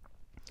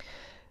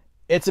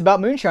 It's about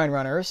moonshine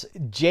runners.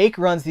 Jake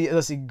runs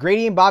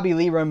Grady and Bobby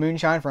Lee run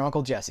moonshine for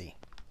Uncle Jesse.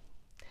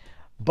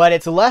 But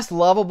it's less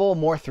lovable,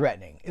 more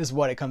threatening is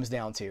what it comes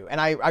down to. And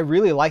I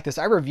really like this.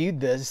 I reviewed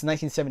this. It's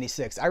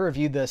 1976. I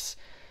reviewed this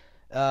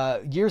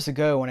years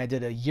ago when I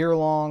did a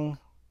year-long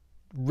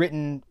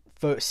written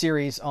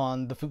series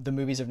on the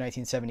movies of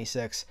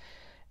 1976.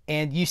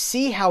 And you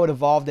see how it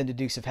evolved into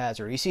Dukes of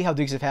Hazzard. You see how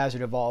Dukes of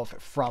Hazzard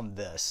evolved from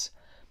this.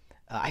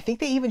 I think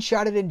they even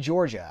shot it in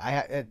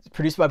Georgia.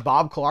 Produced by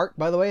Bob Clark,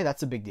 by the way.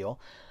 That's a big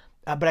deal.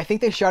 But I think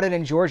they shot it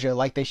in Georgia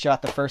like they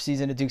shot the first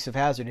season of Dukes of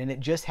Hazzard. And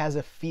it just has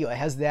a feel. It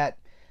has that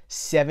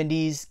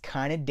 70s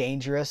kind of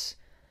dangerous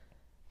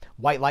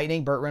White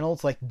Lightning, Burt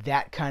Reynolds, like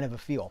that kind of a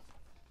feel.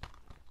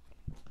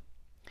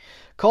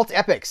 Cult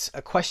Epics,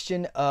 A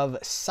Question of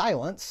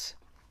Silence.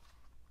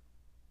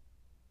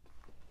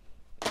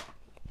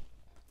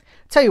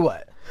 Tell you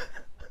what,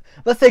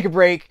 let's take a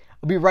break.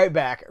 I'll be right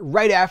back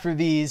right after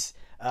these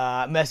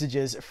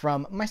messages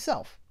from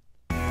myself.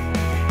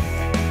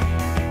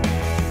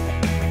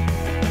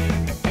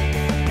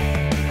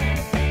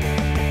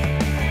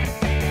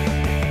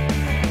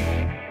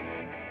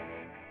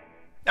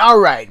 All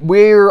right,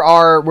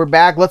 we're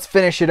back. Let's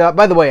finish it up.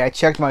 By the way, I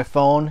checked my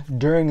phone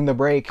during the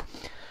break.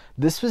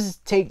 This was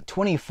take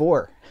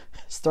 24.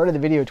 Started the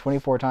video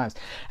 24 times.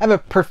 I'm a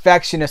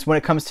perfectionist when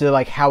it comes to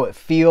like how it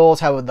feels,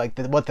 how it, like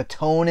what the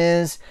tone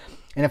is.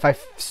 And if I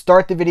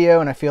start the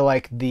video and I feel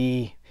like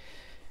the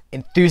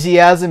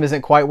enthusiasm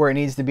isn't quite where it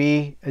needs to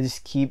be, I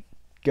just keep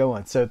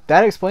going. So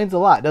that explains a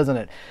lot, doesn't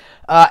it?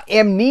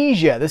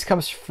 Amnesia. This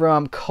comes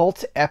from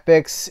Cult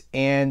Epics,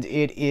 and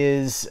it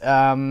is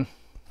I'm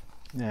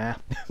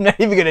not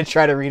even gonna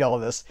try to read all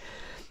of this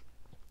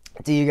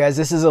to you guys.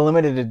 This is a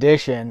limited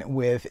edition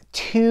with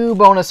 2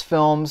 bonus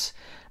films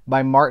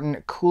by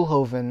Martin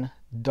Koolhoven,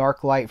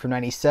 Dark Light from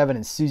 97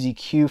 and Susie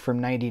Q from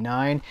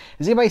 99.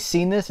 Has anybody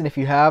seen this? And if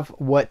you have,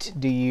 what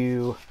do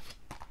you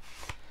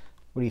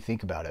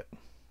think about it?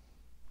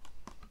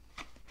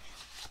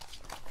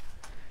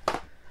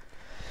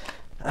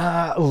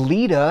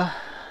 Lita,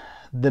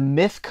 The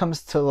Myth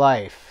Comes to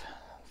Life.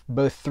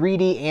 Both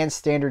 3D and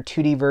standard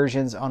 2D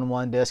versions on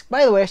one disc.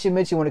 By the way, I should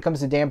mention when it comes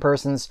to Dan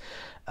Person's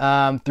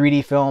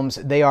 3D films,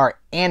 they are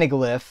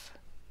anaglyph.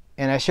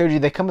 And I showed you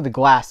they come with the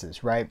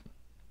glasses, right?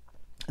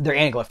 They're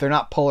anaglyph. They're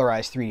not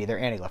polarized 3D. They're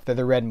anaglyph. They're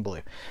the red and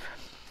blue.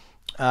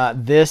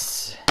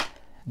 This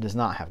does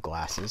not have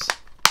glasses.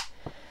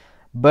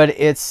 but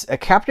it's a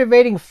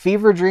captivating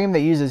fever dream that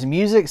uses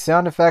music,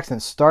 sound effects,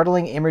 and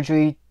startling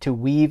imagery to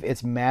weave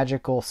its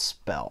magical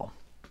spell.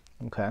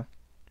 Okay.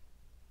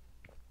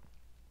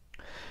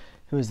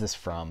 Who is this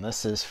from?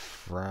 This is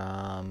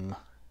from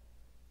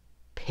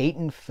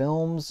Peyton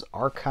Films,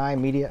 Archive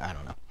Media. I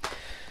don't know.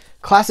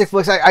 Classic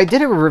flicks. I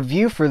did a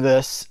review for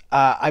this.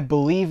 I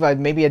believe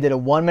maybe I did a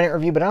 1-minute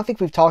review, but I don't think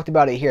we've talked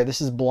about it here.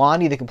 This is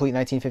Blondie, the complete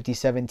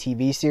 1957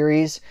 TV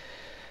series.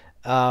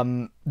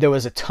 There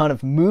was a ton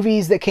of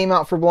movies that came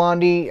out for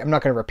Blondie. I'm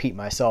not going to repeat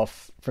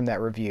myself from that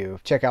review.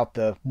 Check out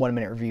the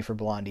 1-minute review for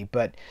Blondie.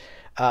 But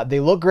they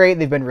look great.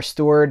 They've been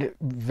restored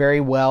very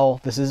well.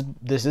 This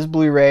is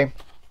Blu-ray.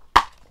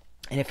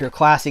 And if you're a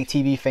classic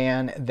TV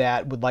fan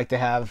that would like to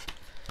have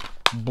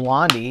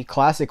Blondie,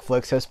 Classic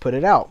Flicks has put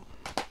it out.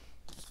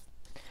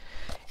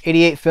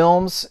 88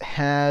 Films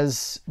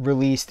has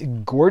released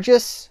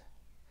Gorgeous.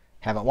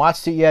 Haven't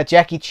watched it yet.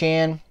 Jackie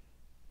Chan.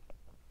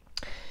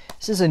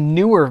 This is a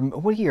newer...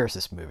 What year is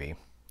this movie?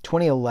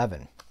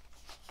 2011.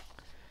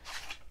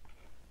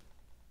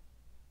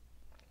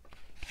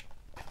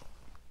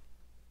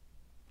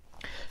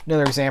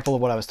 Another example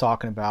of what I was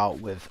talking about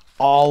with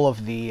all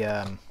of the...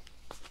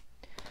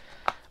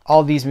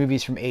 all these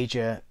movies from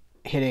Asia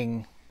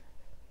hitting...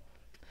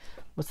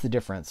 What's the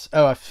difference?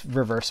 Oh,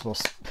 reversible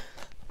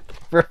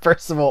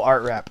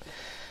art wrap.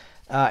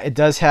 It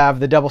does have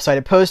the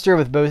double-sided poster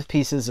with both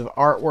pieces of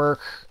artwork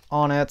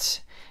on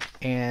it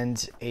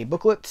and a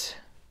booklet.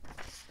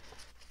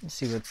 Let's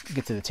see, let's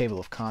get to the table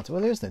of contents.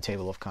 Well, there's the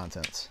table of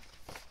contents.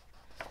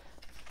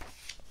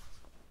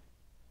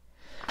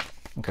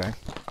 Okay.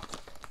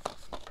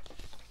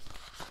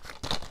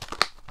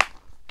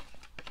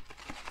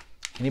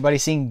 Anybody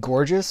seen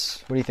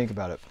Gorgeous? What do you think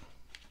about it?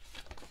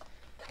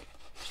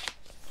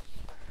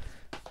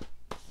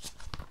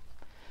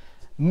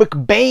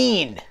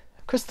 McBain!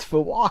 Christopher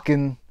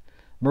Walken.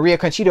 Maria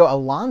Conchita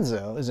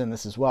Alonso is in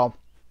this as well.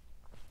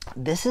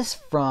 This is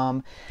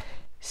from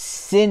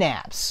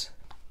Synapse.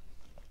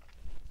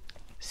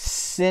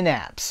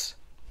 Synapse.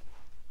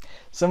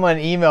 Someone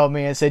emailed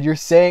me and said, you're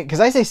saying... Because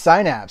I say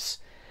Synapse.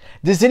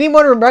 Does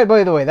anyone remember...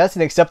 By the way, that's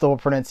an acceptable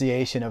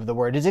pronunciation of the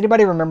word. Does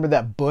anybody remember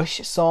that Bush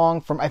song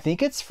from... I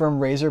think it's from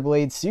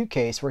Razorblade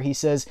Suitcase, where he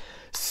says,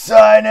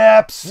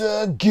 Synapse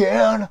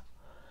again?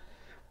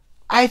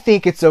 I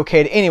think it's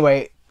okay to...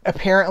 Anyway,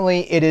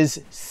 apparently it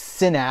is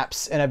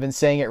Synapse, and I've been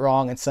saying it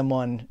wrong, and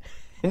someone...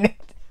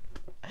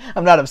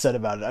 I'm not upset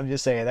about it. I'm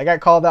just saying. I got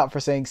called out for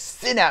saying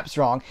Synapse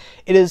wrong.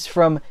 It is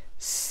from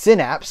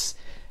Synapse.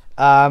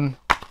 And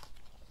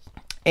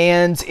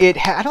it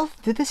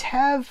did this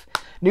have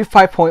new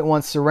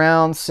 5.1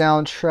 surround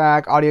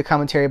soundtrack, audio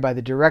commentary by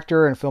the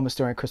director and film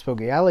historian Chris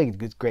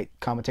Poggiali, great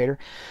commentator.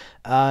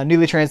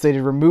 Newly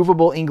translated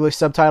removable English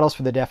subtitles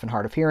for the deaf and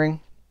hard of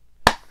hearing.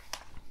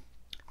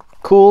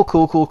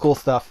 Cool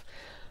stuff.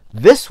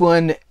 This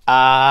one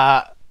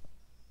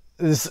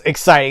is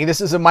exciting. This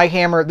is a Mike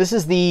Hammer. This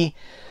is the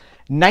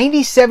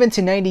 97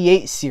 to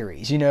 98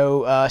 series. You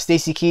know,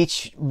 Stacy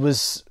Keach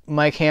was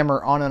Mike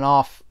Hammer on and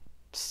off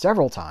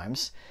several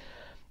times.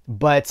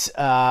 But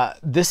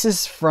this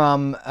is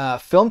from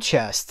Film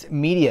Chest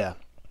Media.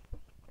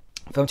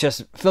 Film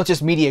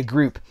Chest Media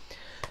Group.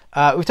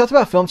 We've talked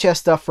about Film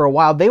Chest stuff for a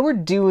while. They were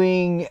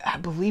doing, I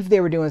believe they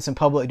were doing some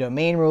public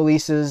domain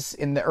releases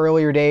in the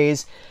earlier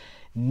days.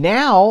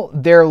 Now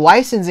they're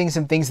licensing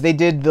some things. They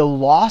did the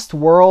Lost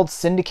World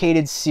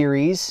syndicated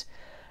series.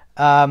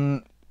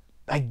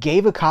 I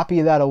gave a copy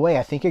of that away.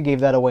 I think I gave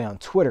that away on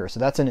Twitter. So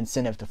that's an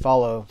incentive to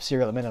follow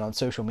Serial at Midnight on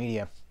social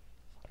media.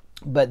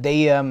 But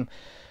they, it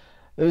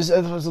was,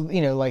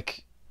 you know,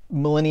 like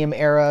Millennium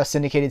Era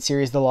syndicated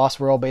series, The Lost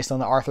World, based on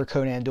the Arthur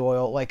Conan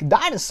Doyle. Like,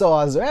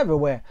 dinosaurs are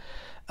everywhere.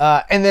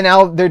 And then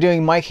now they're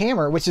doing Mike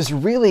Hammer, which is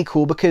really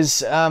cool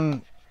because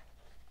I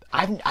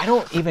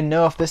don't even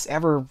know if this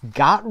ever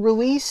got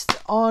released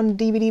on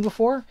DVD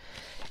before.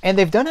 And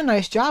they've done a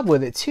nice job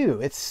with it too.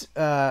 It's,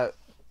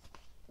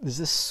 does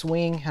this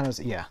swing? How does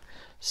it? Yeah.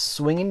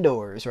 Swinging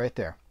doors right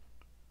there.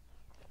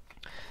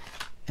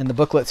 And the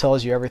booklet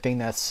tells you everything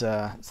that's,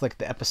 it's like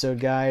the episode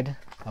guide,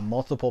 a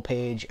multiple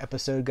page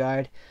episode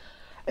guide.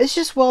 It's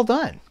just well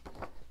done.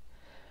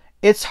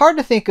 It's hard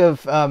to think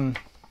of,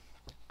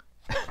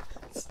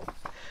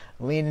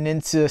 leaning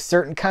into a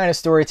certain kind of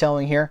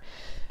storytelling here.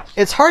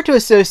 It's hard to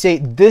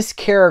associate this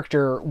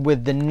character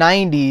with the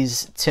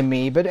 90s to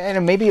me, but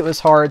and maybe it was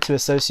hard to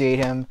associate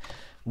him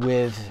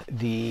with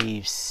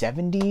the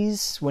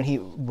 70s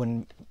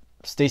when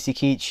Stacy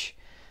Keach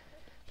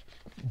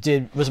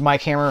was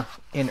Mike Hammer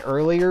in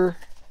earlier.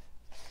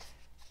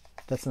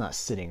 That's not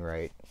sitting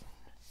right.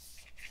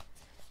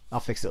 I'll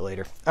fix it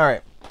later. All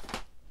right.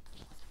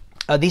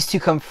 These two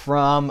come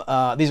from,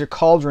 these are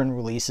Cauldron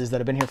releases that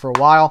have been here for a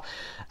while.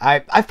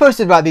 I've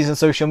posted about these on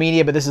social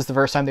media, but this is the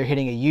first time they're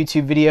hitting a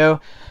YouTube video.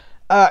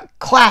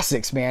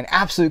 Classics, man.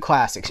 Absolute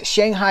classics.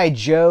 Shanghai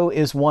Joe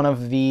is one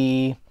of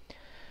the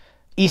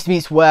East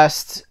meets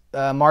West,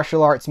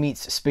 martial arts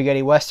meets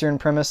spaghetti Western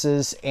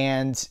premises,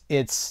 and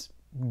it's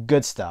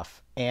good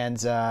stuff.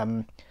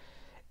 And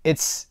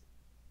it's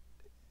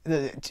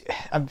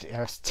I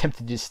was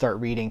tempted to start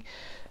reading.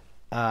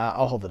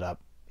 I'll hold it up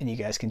and you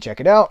guys can check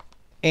it out.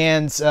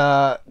 And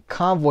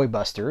Convoy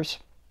Busters,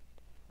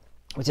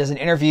 which has an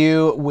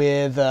interview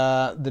with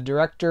the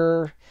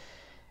director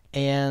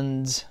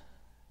and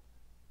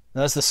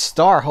no, that's the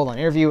star. Hold on,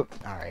 interview.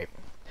 All right,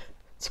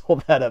 let's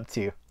hold that up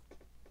too.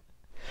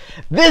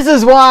 This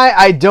is why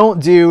I don't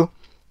do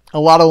a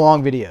lot of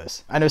long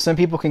videos. I know some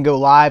people can go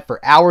live for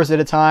hours at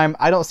a time.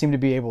 I don't seem to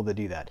be able to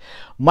do that.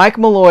 Mike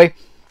Malloy,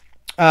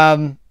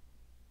 Maurizio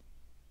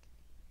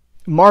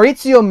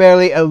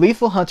Merli, a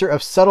lethal hunter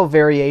of subtle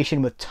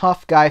variation with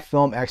tough guy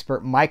film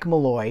expert Mike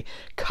Malloy,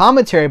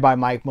 commentary by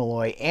Mike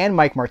Malloy and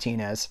Mike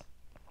Martinez,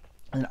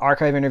 and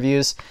archive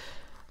interviews.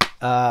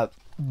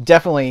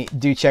 Definitely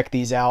do check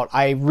these out.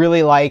 I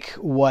really like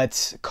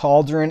what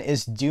Cauldron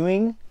is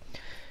doing.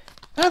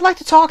 And I'd like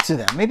to talk to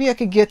them. Maybe I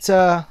could get,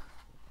 part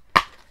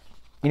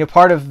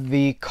of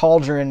the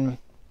Cauldron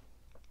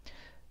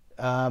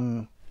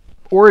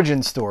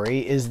origin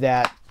story is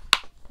that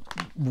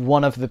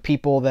one of the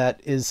people that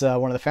is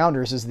one of the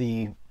founders is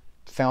the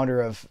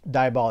founder of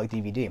Diabolic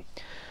DVD.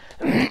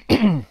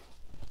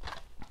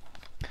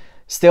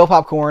 Stale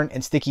Popcorn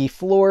and Sticky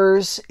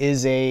Floors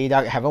is I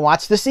haven't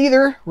watched this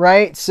either,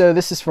 right? So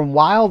this is from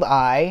Wild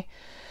Eye.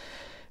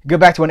 Go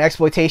back to when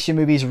exploitation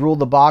movies ruled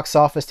the box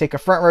office. Take a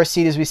front row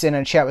seat as we sit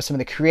and chat with some of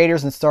the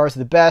creators and stars of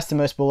the best and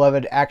most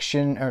beloved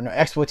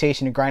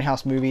exploitation and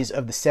grindhouse movies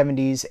of the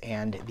 70s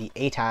and the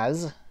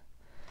 80s.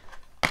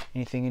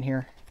 Anything in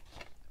here?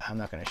 I'm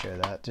not going to show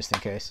that, just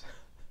in case.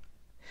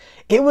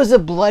 It was a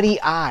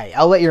bloody eye.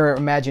 I'll let your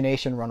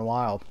imagination run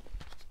wild.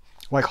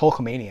 Like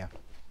Hulkamania.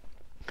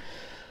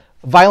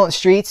 Violent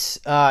Streets,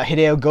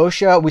 Hideo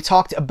Gosha. We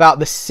talked about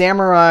the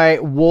Samurai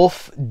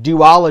Wolf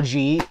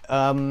duology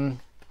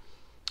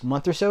a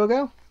month or so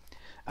ago.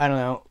 I don't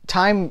know.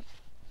 Time.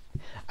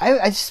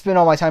 I just spend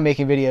all my time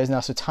making videos now,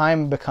 so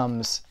time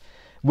becomes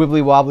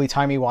wibbly wobbly,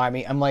 timey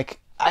wimey. I'm like,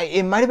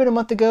 it might have been a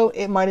month ago.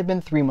 It might have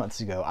been 3 months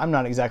ago. I'm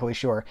not exactly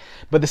sure.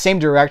 But the same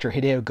director,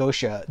 Hideo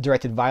Gosha,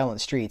 directed Violent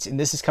Streets, and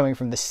this is coming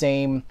from the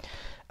same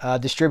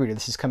distributor.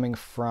 This is coming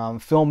from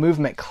Film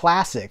Movement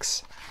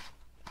Classics.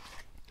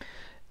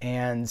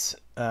 And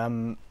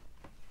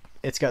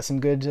it's got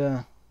some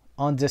good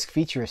on-disc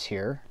features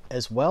here,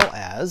 as well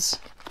as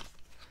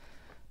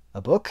a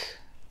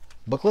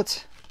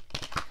booklet.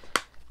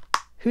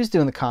 Who's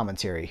doing the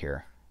commentary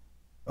here?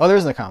 Oh, there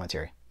isn't a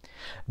commentary.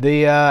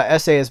 The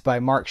essay is by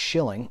Mark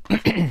Schilling.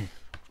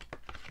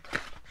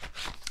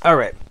 All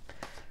right.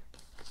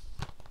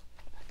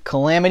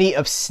 Calamity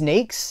of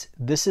Snakes.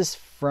 This is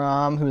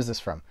from, who is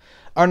this from?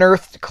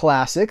 Unearthed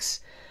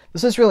Classics.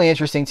 This is really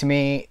interesting to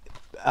me.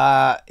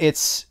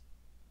 It's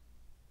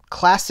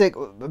classic,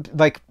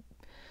 like,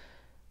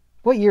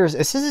 what year is it?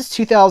 This is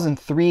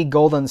 2003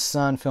 Golden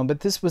Sun film,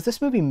 but was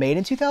this movie made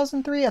in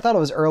 2003? I thought it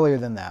was earlier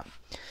than that.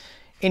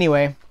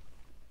 Anyway,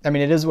 I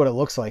mean, it is what it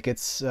looks like.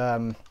 It's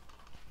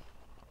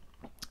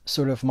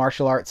sort of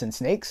martial arts and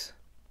snakes.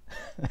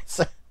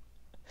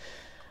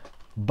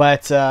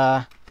 But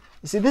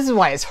see, this is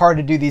why it's hard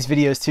to do these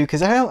videos too,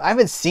 because I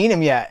haven't seen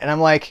them yet, and I'm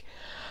like,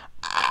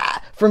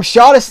 From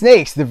Shaw to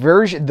Snakes, the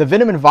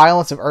venom and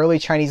violence of early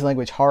Chinese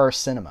language horror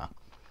cinema.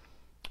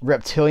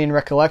 Reptilian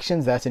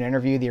Recollections, that's an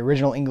interview, the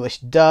original English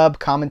dub,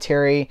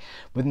 commentary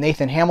with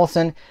Nathan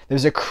Hamilton.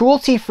 There's a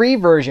cruelty-free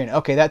version.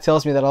 Okay, that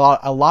tells me that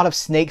a lot of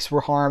snakes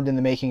were harmed in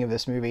the making of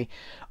this movie.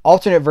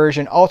 Alternate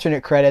version,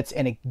 alternate credits,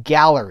 and a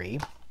gallery.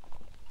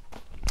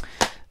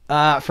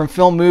 From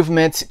Film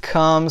Movement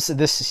comes,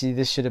 this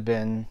should have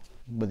been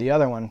with the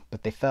other one,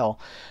 but they fell.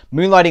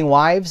 Moonlighting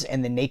Wives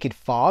and the Naked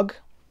Fog.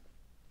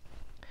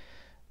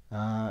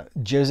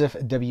 Joseph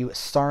W.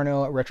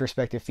 Sarno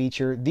retrospective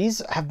feature.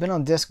 These have been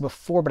on disc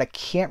before, but I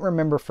can't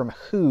remember from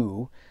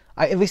who.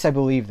 At least I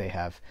believe they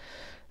have.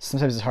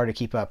 Sometimes it's hard to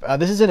keep up.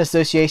 This is in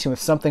association with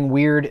Something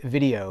Weird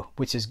Video,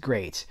 which is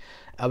great.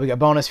 We got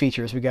bonus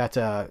features. We got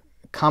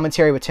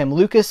commentary with Tim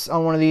Lucas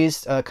on one of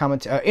these,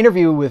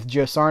 interview with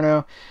Joe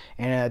Sarno,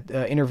 and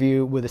an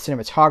interview with a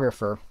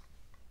cinematographer.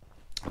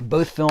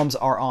 Both films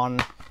are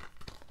on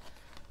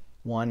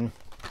one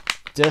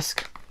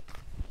disc.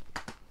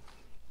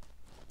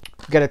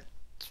 Got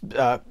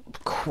a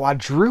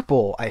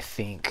quadruple, I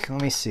think.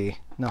 Let me see.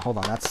 No, hold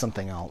on. That's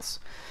something else.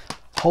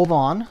 Hold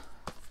on.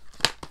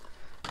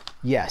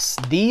 Yes,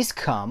 these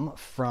come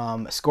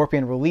from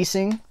Scorpion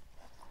Releasing.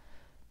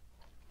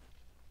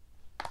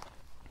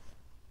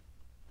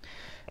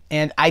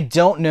 And I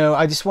don't know.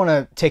 I just want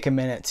to take a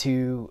minute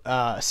to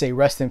say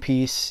rest in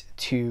peace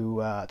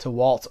to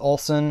Walt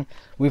Olson.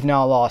 We've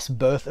now lost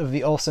both of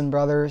the Olson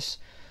brothers.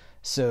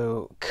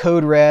 So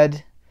Code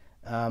Red,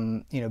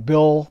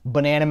 Bill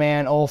Banana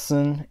Man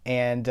Olson,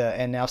 and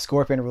now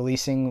Scorpion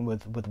Releasing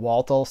with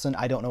Walt Olson.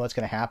 I don't know what's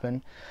going to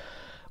happen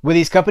with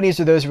these companies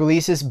or those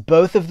releases.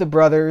 Both of the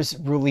brothers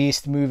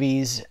released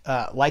movies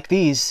like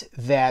these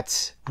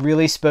that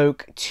really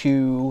spoke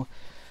to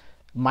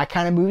my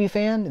kind of movie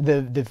fan,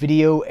 the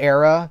video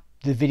era,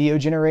 the video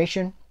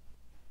generation.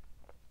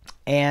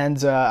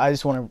 And I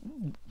just want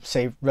to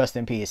say rest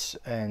in peace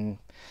and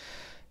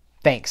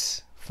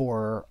thanks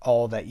for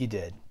all that you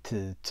did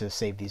to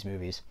save these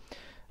movies.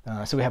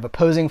 So we have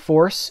Opposing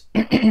Force.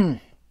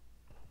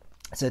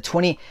 It's a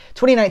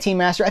 2019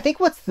 master. I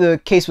think what's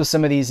the case with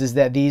some of these is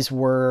that these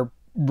were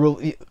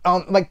really,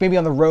 like maybe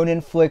on the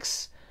Ronin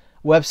Flix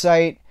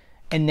website,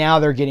 and now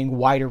they're getting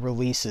wider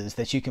releases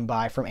that you can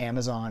buy from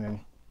Amazon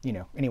and, you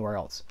know, anywhere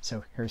else.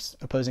 So here's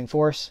Opposing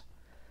Force.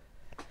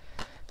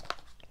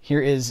 Here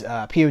is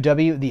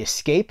POW, The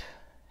Escape.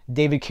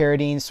 David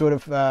Carradine sort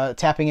of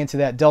tapping into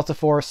that Delta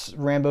Force,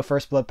 Rambo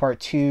First Blood Part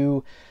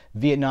 2,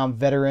 Vietnam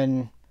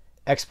veteran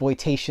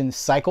exploitation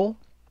cycle.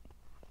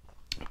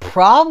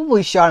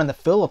 Probably shot in the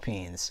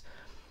Philippines,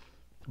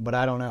 but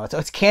I don't know.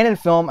 It's Canon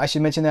Film. I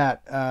should mention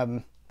that.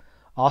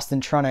 Austin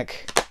Trunick,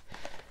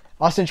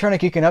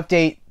 you can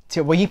update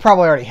to, well, he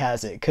probably already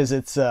has it because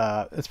it's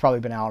probably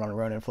been out on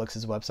Ronin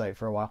Flix's website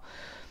for a while.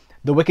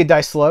 The Wicked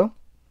Die Slow,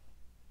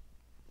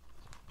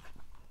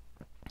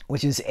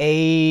 which is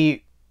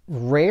a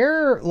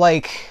rare,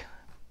 like,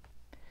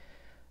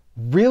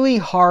 really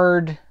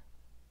hard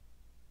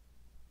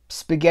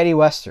spaghetti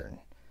western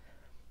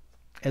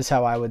is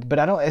how I would, but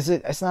I don't,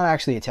 it's not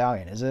actually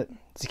Italian, is it?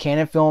 It's a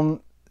Canon Film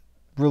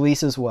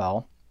release as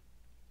well.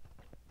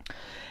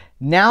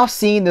 Now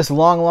seeing this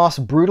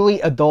long-lost,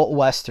 brutally adult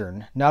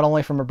western, not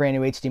only from a brand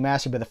new HD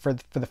master, but for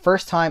the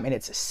first time in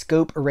its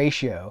scope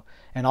ratio,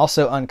 and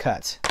also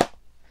uncut.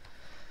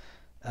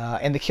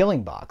 And The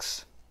Killing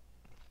Box,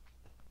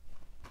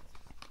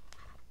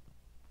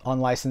 on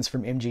license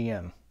from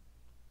MGM.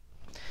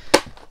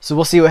 So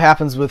we'll see what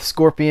happens with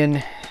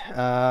Scorpion.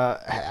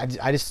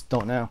 I just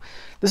don't know.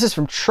 This is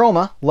from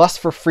Troma, Lust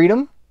for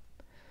Freedom.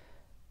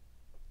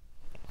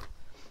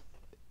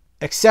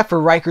 Except for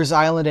Rikers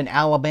Island in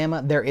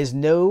Alabama, there is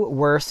no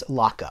worse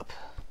lockup.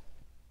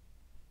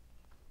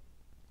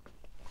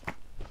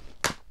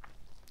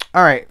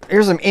 All right,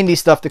 here's some indie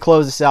stuff to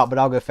close this out, but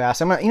I'll go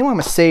fast. I'm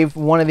gonna save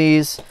one of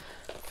these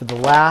for the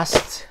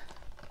last,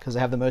 because I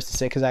have the most to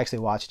say, because I actually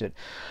watched it.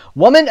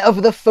 Woman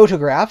of the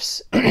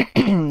Photographs.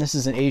 This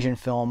is an Asian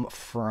film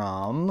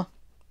from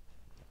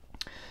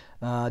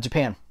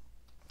Japan.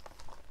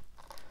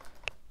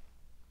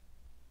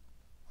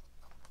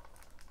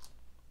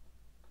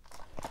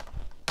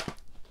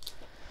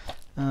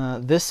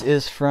 This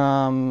is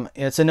from,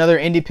 it's another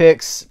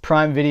IndiePix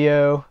Prime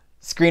Video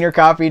screener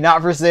copy,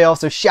 not for sale,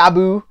 so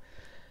Shabu.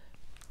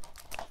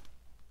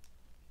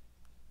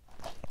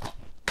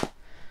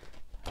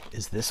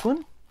 Is this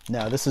one?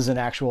 No, this is an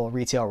actual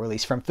retail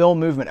release from Film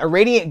Movement. A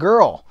Radiant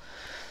Girl.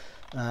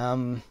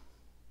 Where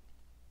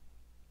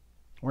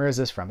is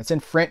this from? It's in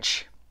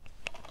French.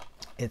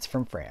 It's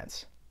from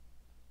France.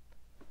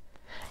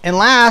 And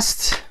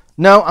last,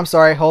 no, I'm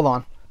sorry, hold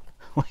on.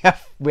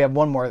 We have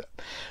one more.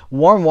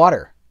 Warm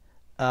Water.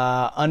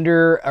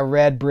 Under a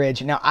Red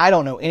Bridge. Now, I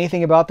don't know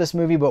anything about this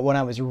movie, but when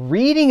I was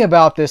reading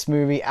about this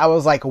movie, I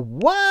was like,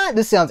 what?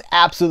 This sounds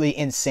absolutely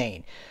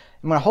insane.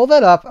 I'm going to hold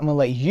that up. I'm going to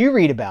let you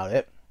read about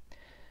it.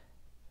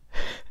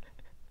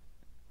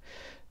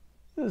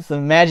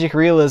 Some magic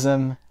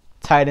realism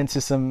tied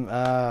into some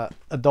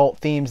adult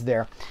themes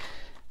there.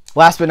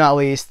 Last but not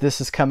least,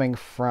 this is coming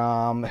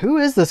from... Who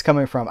is this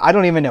coming from? I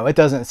don't even know. It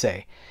doesn't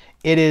say.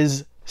 It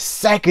is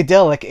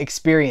Psychedelic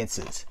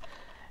Experiences.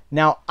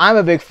 Now, I'm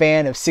a big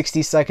fan of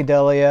 60s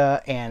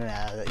psychedelia and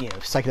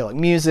psychedelic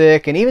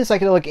music and even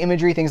psychedelic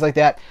imagery, things like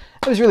that.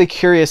 I was really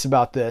curious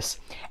about this.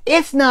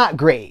 It's not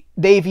great.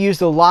 They've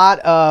used a lot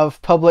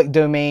of public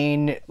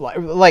domain,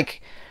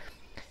 like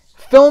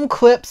film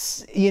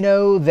clips,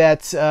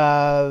 that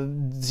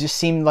just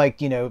seem like,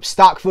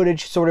 stock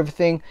footage sort of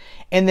thing.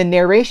 And the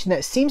narration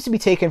that seems to be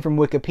taken from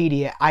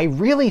Wikipedia, I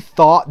really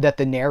thought that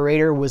the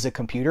narrator was a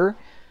computer.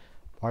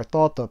 I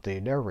thought that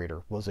the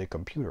narrator was a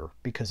computer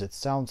because it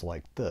sounds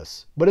like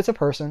this. But it's a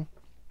person.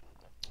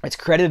 It's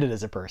credited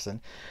as a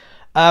person.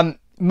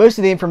 Most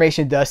of the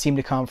information does seem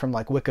to come from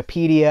like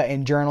Wikipedia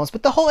and journals.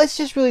 But it's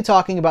just really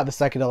talking about the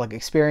psychedelic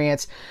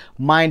experience,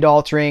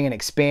 mind-altering and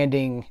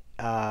expanding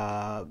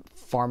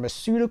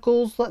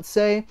pharmaceuticals, let's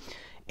say,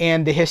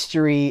 and the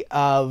history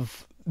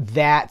of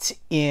that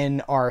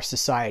in our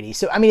society.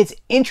 So, I mean, it's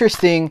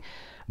interesting,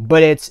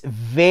 but it's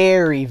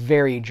very,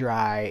 very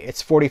dry.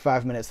 It's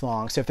 45 minutes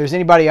long. So if there's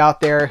anybody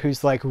out there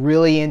who's like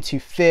really into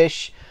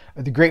Fish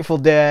or the Grateful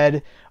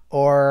Dead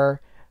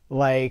or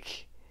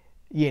like,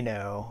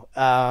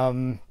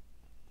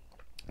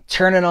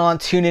 turning on,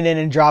 tuning in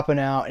and dropping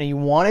out, and you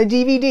want a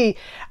DVD,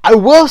 I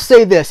will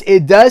say this.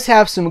 It does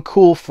have some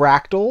cool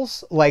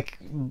fractals, like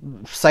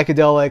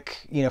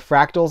psychedelic,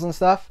 fractals and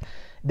stuff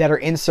that are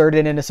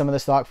inserted into some of the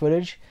stock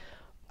footage.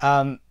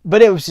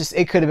 But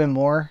it could have been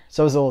more.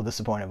 So I was a little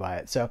disappointed by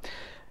it. So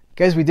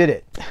guys, we did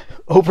it.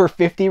 Over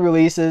 50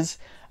 releases.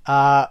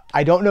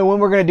 I don't know when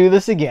we're going to do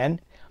this again,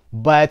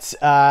 but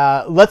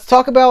let's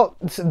talk about,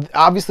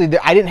 obviously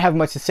I didn't have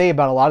much to say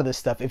about a lot of this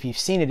stuff. If you've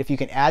seen it, if you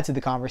can add to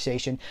the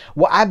conversation,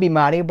 well, I'd be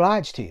mighty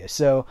obliged to you.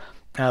 So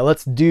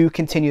let's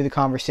continue the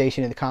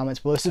conversation in the comments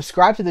below.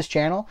 Subscribe to this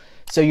channel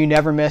so you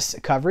never miss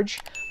coverage.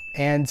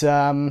 And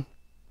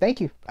thank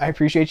you. I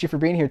appreciate you for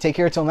being here. Take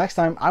care until next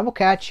time. I will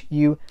catch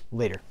you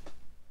later.